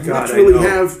lunch. Oh my you God, literally I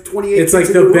know. have 28 It's kids like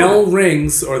in the your bell room.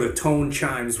 rings or the tone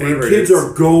chimes. And Whatever kids it is.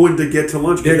 are going to get to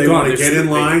lunch because They're they gone. want to They're get in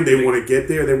sleeping. line. They want to get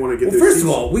there. They want to get Well, their first of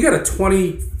seats. all, we got a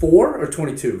 24 or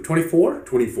 22? 24?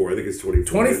 24. I think it's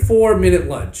 24. 24-minute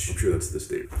lunch. I'm sure that's the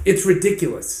state. It's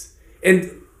ridiculous.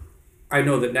 And I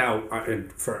know that now,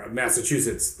 and for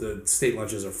Massachusetts, the state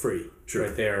lunches are free. Sure.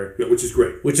 Right there. Yeah, which is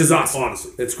great. Which is awesome.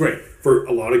 Honestly. It's great. For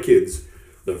a lot of kids,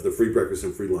 the free breakfast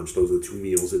and free lunch, those are the 2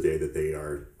 meals a day that they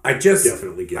are I just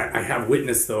definitely getting. I have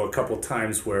witnessed though a couple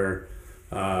times where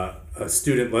a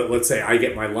student, let's say I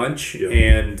get my lunch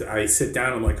and I sit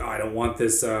down. I'm like, oh, I don't want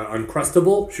this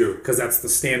Uncrustable, Sure, because that's the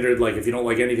standard. Like if you don't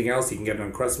like anything else, you can get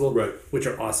an Uncrustable, right? Which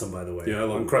are awesome, by the way. Yeah, I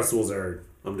love Uncrustables are.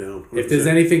 I'm down. 100%. If there's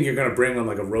anything you're gonna bring on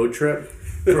like a road trip,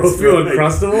 throw a few right.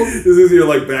 Uncrustables. This is your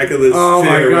like back of the Oh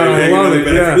chair. my god, right? I Hanging love on the it!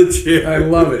 back Yeah, of the chair. I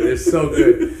love it. It's so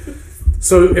good.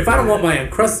 So if I don't want my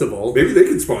Uncrustable, Maybe they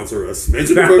can sponsor us.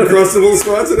 Imagine if Uncrustable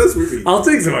sponsored us. We'd be I'll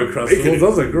take some Uncrustables.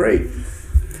 Those are great.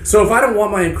 So if I don't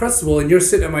want my Uncrustable and you're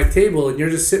sitting at my table and you're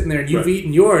just sitting there and you've Right.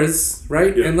 eaten yours,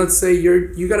 right? Yeah. And let's say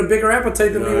you got a bigger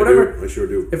appetite than me, I whatever. do. I sure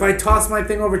do. If I toss my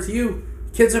thing over to you,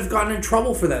 kids have gotten in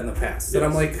trouble for that in the past. And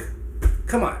I'm Yes. like,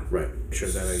 come on. Right. Sure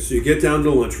that I, So you get down to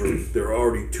the lunchroom. There are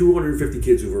already 250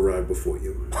 kids who've arrived before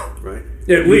you, right? at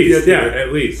You least, get yeah, there,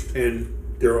 at least. And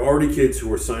there are already kids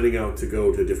who are signing out to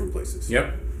go to different places.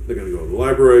 Yep. They're going to go to the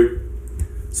library.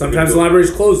 Sometimes the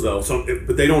library's closed though.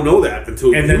 But they don't know that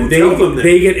until And you then tell them that.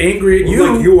 they get angry at It's you.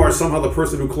 like you are somehow the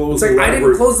person who closed It's the like, I library.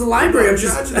 didn't close the library. I'm not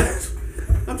just judging that.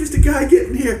 I'm just a guy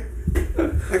getting here.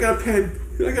 I got a pen.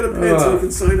 I got a pen so I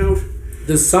can sign out.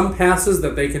 There's some passes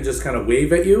that they can just kind of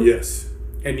wave at you. Yes.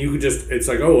 And you could just, it's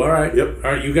like, oh, all right. Yep.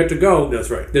 All right, you get to go. That's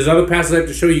right. There's other passes I have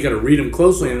to show you. You got to read them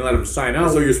closely and let them sign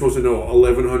out. So you're supposed to know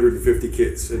 1,150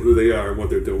 kids and who they are and what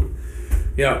they're doing.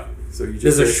 Yeah. So you just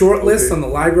There's a say, short list okay. on the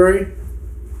library.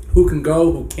 Who can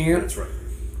go, who can't. That's right.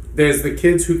 There's the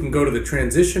kids who can go to the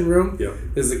transition room. Yep.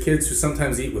 There's the kids who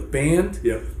sometimes eat with band.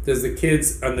 Yep. There's the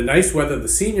kids, on the nice weather, the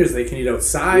seniors, they can eat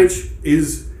outside.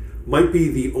 Which might be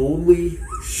the only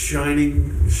shining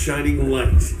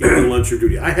light in the lunch or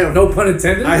duty. No pun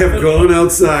intended. I have gone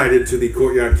outside into the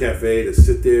courtyard cafe to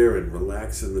sit there and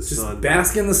relax in the Just sun.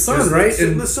 bask in the sun, Just right? sit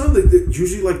in And the sun.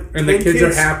 Usually like and 10 the kids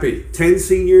are happy. 10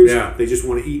 seniors. Yeah. They just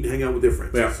want to eat and hang out with their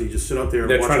friends. Yeah. So you just sit out there and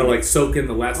They're watch trying to them. like soak in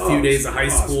the last few days of high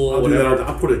school. I'll do whatever. that.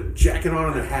 I'll put a jacket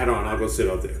on and a hat on. I'll go sit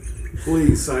out there.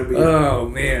 Please sign me up. Oh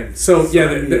man! So yeah,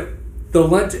 Sign me up. the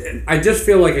lunch. I just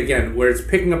feel like again, where it's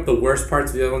picking up the worst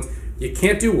parts of the other ones. You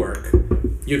can't do work.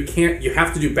 You can't. You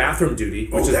have to do bathroom duty,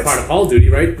 which is that's- part of hall duty,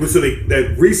 right? So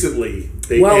that recently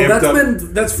they Well,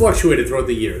 amped that's fluctuated throughout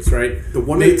the years, right? the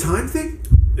 1 at a time thing.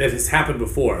 That has happened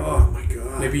before. Oh my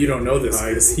god! Maybe you don't know this I-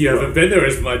 because you haven't been there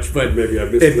as much, but Maybe I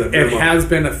missed it, that it memo. has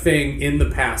been a thing in the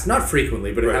past. Not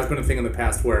frequently, but it Right. has been a thing in the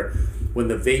past where when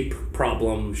the vape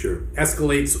problem Sure.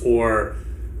 escalates or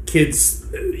kids,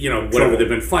 whatever, Trouble. there've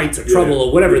been fights or trouble yeah.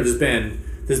 or whatever Yeah.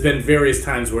 there's been various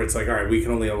times where it's like, all right, we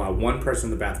can only allow one person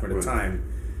in the bathroom at a Right. time.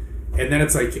 And then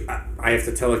it's like I have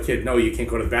to tell a kid, no, you can't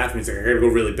go to the bathroom. He's like, I gotta go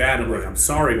really bad. I'm like, I'm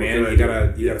sorry, What man. can I You do?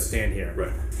 gotta Yes. stand here.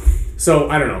 Right. So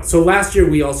I don't know. So last year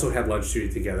we also had lunch duty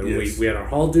together. Yes. We had our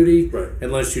hall duty Right.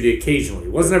 and lunch duty occasionally.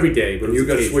 It wasn't every day, but it was You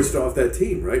got occasionally. switched off that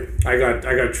team, right? I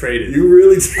got traded. You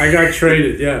really I got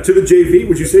traded. Yeah. to the JV?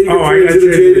 Would you say you got Oh, I traded got to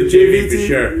the traded to the JV JV for team?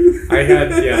 sure.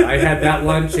 I had that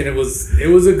lunch and it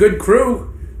was a good crew.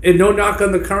 And no knock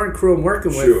on the current crew I'm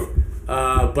working with. Sure.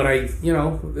 But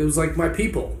it was like my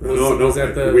people. It No, was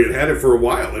at the, we had it for a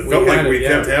while. It felt had like we it, yeah.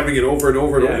 kept having it over and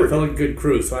over and yeah, over. it felt like a good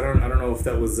crew. So I don't know if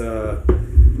that was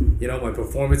my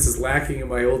performance is lacking in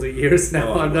my older years now.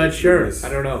 Oh, I'm my not sure. goodness. I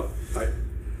don't know.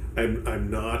 I'm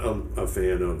not a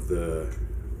fan of the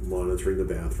monitoring the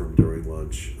bathroom during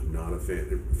lunch. I'm not a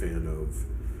fan of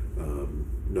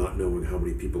not knowing how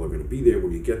many people are going to be there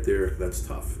when you get there. That's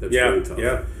tough. That's Yeah, really tough.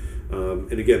 yeah.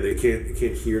 And again, they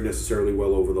can't hear necessarily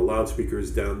well over the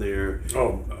loudspeakers down there.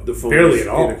 Oh, The phone barely is at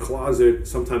all. in a closet.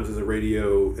 Sometimes there's a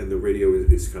radio, and the radio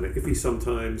is kind of iffy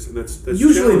sometimes, and that's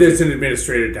Usually challenging. there's an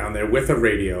administrator down there with a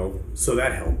radio, so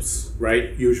that helps, right?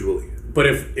 Usually. But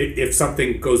if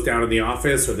something goes down in the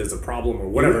office or there's a problem or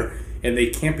whatever, and they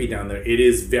can't be down there, it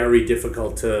is very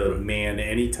difficult to man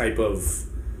any type of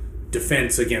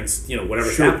defense against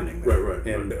whatever's Sure. happening. Right.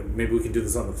 And maybe we can do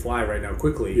this on the fly right now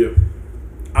quickly. Yeah.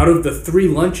 Out of the 3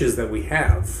 lunches that we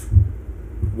have,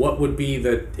 what would be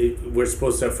we're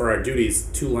supposed to have for our duties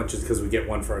 2 lunches because we get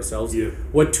one for ourselves. Yeah.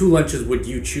 What 2 lunches would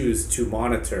you choose to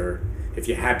monitor if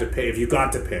you had to pick? If you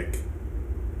got to pick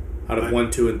out of 1,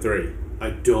 2, and 3? I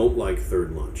don't like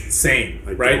third lunch. Same,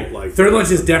 I right? don't like third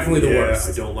lunch is definitely the Yeah, worst.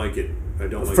 I don't like it. I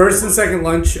don't like First that and much. second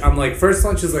lunch, I'm like, first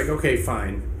lunch is like, okay,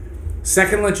 fine.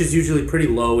 Second lunch is usually pretty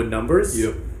low in numbers.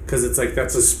 Yep. Because it's like,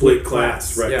 that's a Split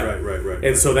class. Right, Yeah. right.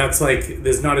 And so that's like,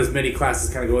 there's not as many classes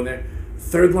kind of going there.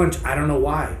 Third lunch, I don't know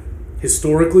why.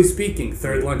 Historically speaking,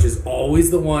 third lunch is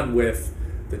always the one with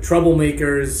the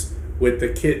troublemakers, with the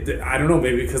kid. I don't know,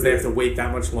 maybe because they have to wait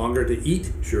that much longer to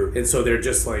eat. Sure. And so they're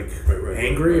just like Right,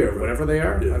 angry right. or whatever they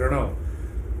are. Yeah. I don't know.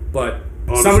 But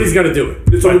Honestly, somebody's got to do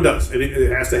it. Someone does, and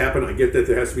it has to happen. I get that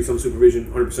there has to be some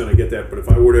supervision. 100%, I get that. But if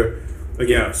I were to,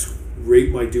 again,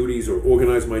 rate my duties or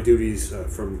organize my duties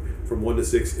from 1 to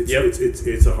 6,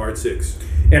 it's a hard 6.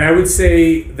 And I would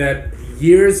say that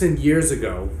years and years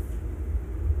ago,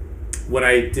 when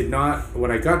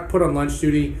I got put on lunch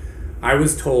duty, I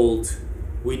was told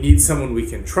we need someone we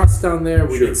can trust down there.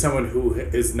 We need someone who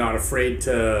is not afraid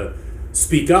to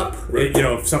speak up. Right. You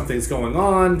know, if something's going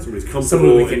on, Somebody's comfortable.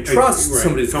 someone we can and- trust. right,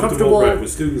 Somebody's comfortable. right, with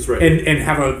students, right. And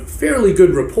have a fairly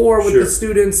good rapport with Sure. the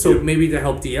students, so Yep. maybe to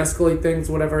help de-escalate things,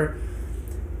 whatever.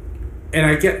 And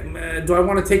I get, do I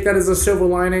want to take that as a silver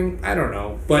lining? I don't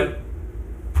know, but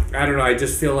I don't know. I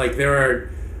just feel like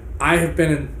I have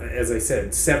been in, as I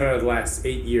said, 7 out of the last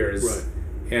 8 years, Right.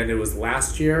 and it was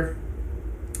last year,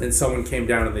 and someone came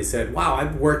down and they said, "Wow,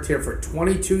 I've worked here for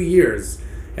 22 years,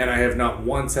 and I have not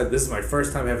once had. This is my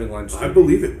first time having lunch." I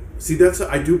believe it. See,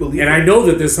 I do believe it. And I know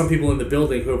that there's some people in the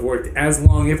building who have worked as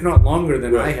long, if not longer,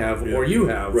 than Right. I have Yeah. or you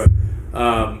have, Right.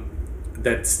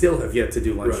 that still have yet to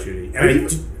do lunch Right. duty. And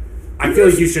And I feel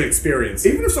like you should experience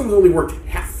it. Even if someone's only worked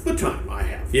half the time I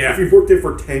have. Yeah. If you've worked there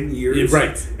for 10 years. Yeah,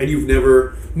 right. And you've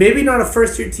never. Maybe not a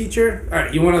first-year teacher. All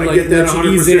right, you want to I like get that let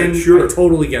you ease 100%, in. sure. I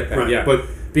totally get that. Right, Yeah, but-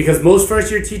 because most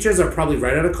first-year teachers are probably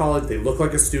right out of college. They look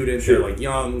like a student. Sure. They're like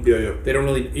young. Yeah. They don't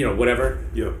really, whatever.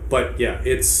 Yeah. But yeah,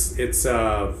 it's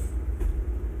I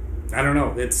don't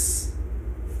know.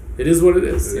 It is what it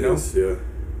is. It is, yeah.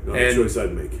 Not And- a choice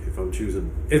I'd make if I'm choosing.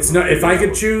 It's not. If I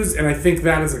could choose, and I think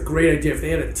that is a great idea. If they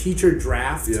had a teacher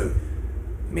draft, Yeah.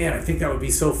 man, I think that would be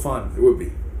so fun. It would be.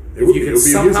 It If would you be. could It would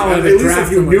be somehow amusing. have At a least draft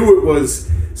if you and, knew it was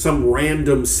some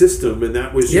random system and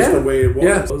that was just Yeah. the way it was.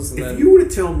 Yeah. If And then- you were to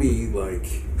tell me, like,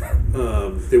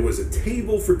 there was a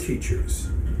table for teachers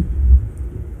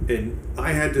and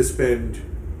I had to spend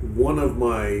one of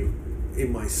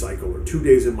in my cycle or 2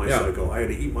 days in my Yeah. cycle, I had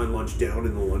to eat my lunch down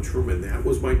in the lunchroom and that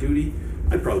was my duty,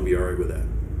 I'd probably be all right with that.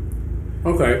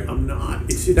 Okay, I'm not.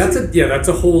 It's that's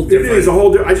a whole It different. is a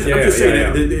whole different. I'm Yeah, just saying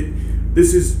yeah, that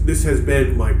this has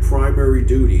been my primary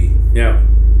duty Yeah,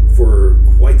 for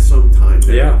quite some time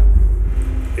now. yeah,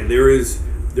 And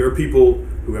there are people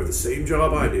who have the same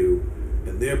job I do,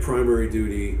 and their primary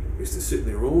duty is to sit in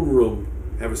their own room,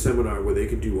 have a seminar where they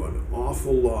can do an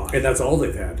awful lot. and that's all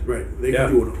they've had. Right. They Yeah.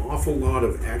 can do an awful lot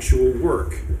of actual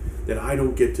work that I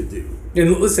don't get to do.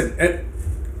 And listen,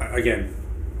 again,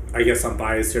 I guess I'm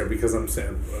biased here because I'm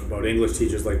saying about English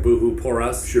teachers like boo-hoo, poor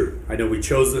us. Sure. I know we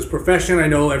chose this profession. I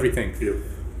know everything. Yeah.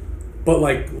 But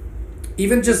like,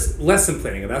 even just lesson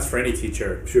planning, and that's for any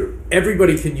teacher. Sure.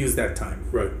 Everybody can use that time,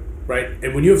 Right. right?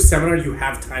 And when you have seminar, you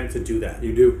have time to do that.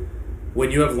 You do. When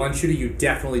you have lunch duty, you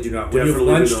definitely do not. When you have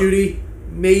Definitely lunch do not. duty,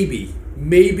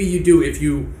 maybe you do if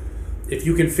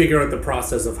you can figure out the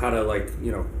process of how to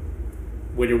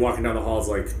when you're walking down the halls,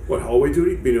 like What, hallway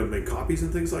duty? Being able to make copies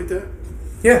and things like that?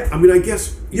 yeah, I mean, I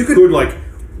guess you could- could like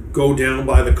go down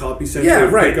by the copy center Yeah,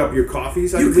 and right. pick up your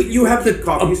coffees. you have the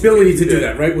Copies. ability to do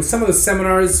that, right? With some of the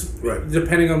seminars, Right.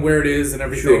 depending on where it is and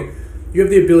everything, Sure. you have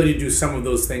the ability to do some of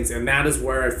those things, and that is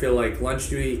where I feel like lunch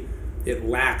duty, it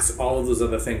lacks all of those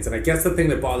other things. And I guess the thing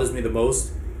that bothers me the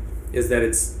most is that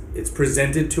it's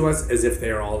presented to us as if they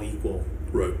are all equal,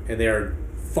 Right. and they are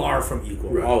far from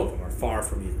equal. Right. All of them are far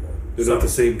from equal. They're not the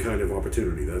same kind of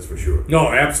opportunity, that's for sure. No,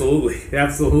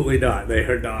 absolutely not. They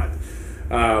are not.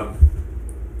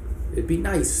 It'd be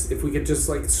nice if we could just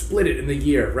split it in the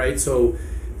year, right? So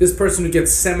this person who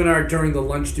gets seminar during the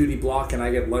lunch duty block and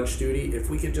I get lunch duty, if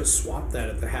we could just swap that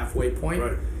at the halfway point,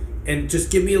 Right. and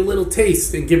just give me a little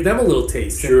taste and give them a little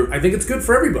taste. Sure. And I think it's good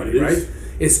for everybody, It right?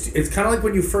 is. It's kind of like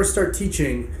when you first start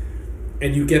teaching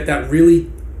and you get that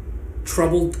really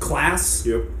troubled class.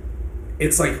 Yep.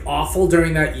 It's awful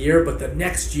during that year, but the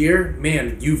next year,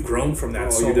 man, you've grown from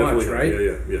that so you definitely much, have.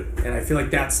 right? Yeah. And I feel like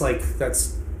that's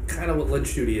kind of what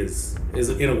lunch duty is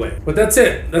in a way. But that's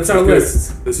it. That's our Good.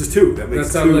 list. This is two. That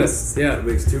makes That's two. our list. Yeah. That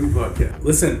makes 2 podcasts.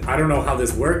 Listen, I don't know how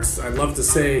this works. I'd love to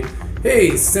say,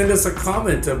 hey, send us a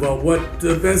comment about what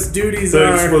the best duties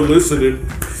Thanks are. for listening.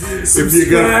 If you got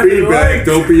Subscribe and feedback, like.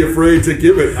 don't be afraid to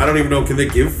give it. I don't even know. Can they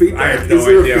give I feedback? have no Is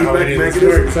there idea a how feedback any of this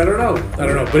mechanism? works. I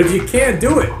don't know. But if you can,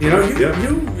 do it.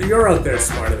 Yeah. You're out there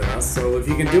smarter than us. So if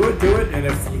you can do it, and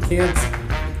if you can't,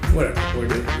 Whatever. We're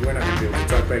not going to be able to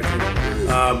talk back to you.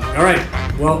 All right.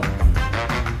 Well,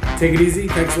 take it easy.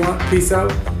 Thanks a lot. Peace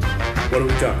out. What are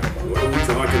we talking about? What are we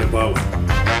talking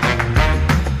about?